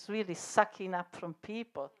 because it's really sucking up from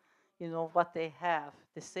people, you know, what they have,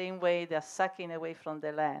 the same way they're sucking away from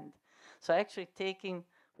the land. So actually taking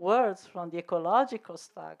words from the ecological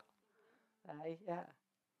struggle, right? Yeah.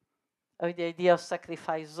 Or the idea of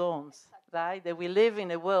sacrifice zones, right? That we live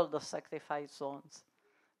in a world of sacrifice zones,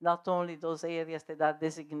 not only those areas that are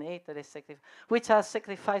designated as sacrifice, which are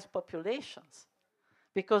sacrifice populations.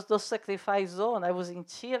 Because those sacrifice zones, I was in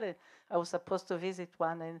Chile, I was supposed to visit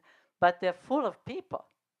one, but they're full of people.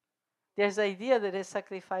 There's the idea that a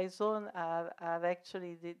sacrifice zone are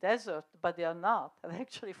actually the desert, but they are not. They're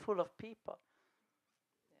actually full of people.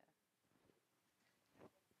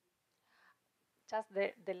 Just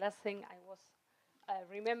the last thing I was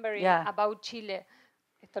remembering about Chile,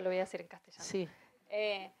 esto lo voy a decir en castellano. Sí.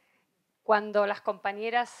 Cuando las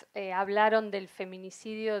compañeras hablaron del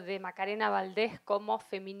feminicidio de Macarena Valdés como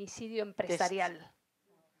feminicidio empresarial,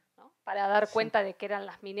 ¿no? Para dar cuenta de que eran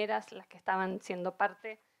las mineras las que estaban siendo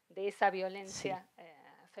parte de esa violencia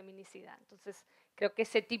feminicida. Entonces, creo que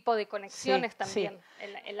ese tipo de conexiones también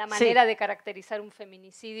en la manera de caracterizar un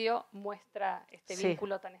feminicidio muestra este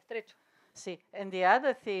vínculo tan estrecho. Sí, and the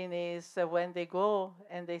other thing is when they go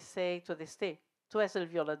and they say to the state, tú eres el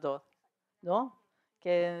violador, ¿no?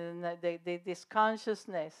 This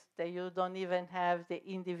consciousness that you don't even have the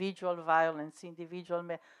individual violence,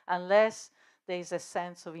 unless there is a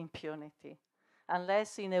sense of impunity,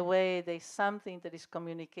 unless in a way there's something that is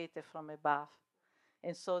communicated from above.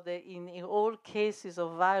 And so that in all cases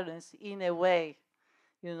of violence, in a way,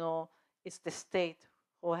 you know, it's the state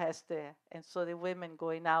who has there. And so the women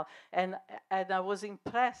going out. And I was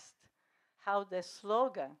impressed how the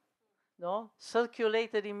slogan, no,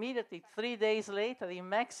 circulated immediately. 3 days later in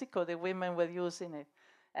Mexico, the women were using it.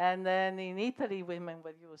 And then in Italy, women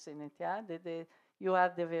were using it, yeah? You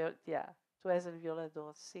are the, tú eres el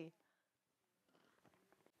violador, sí.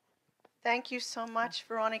 Thank you so much,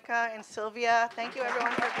 Veronica and Silvia. Thank you,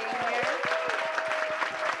 everyone, for being here.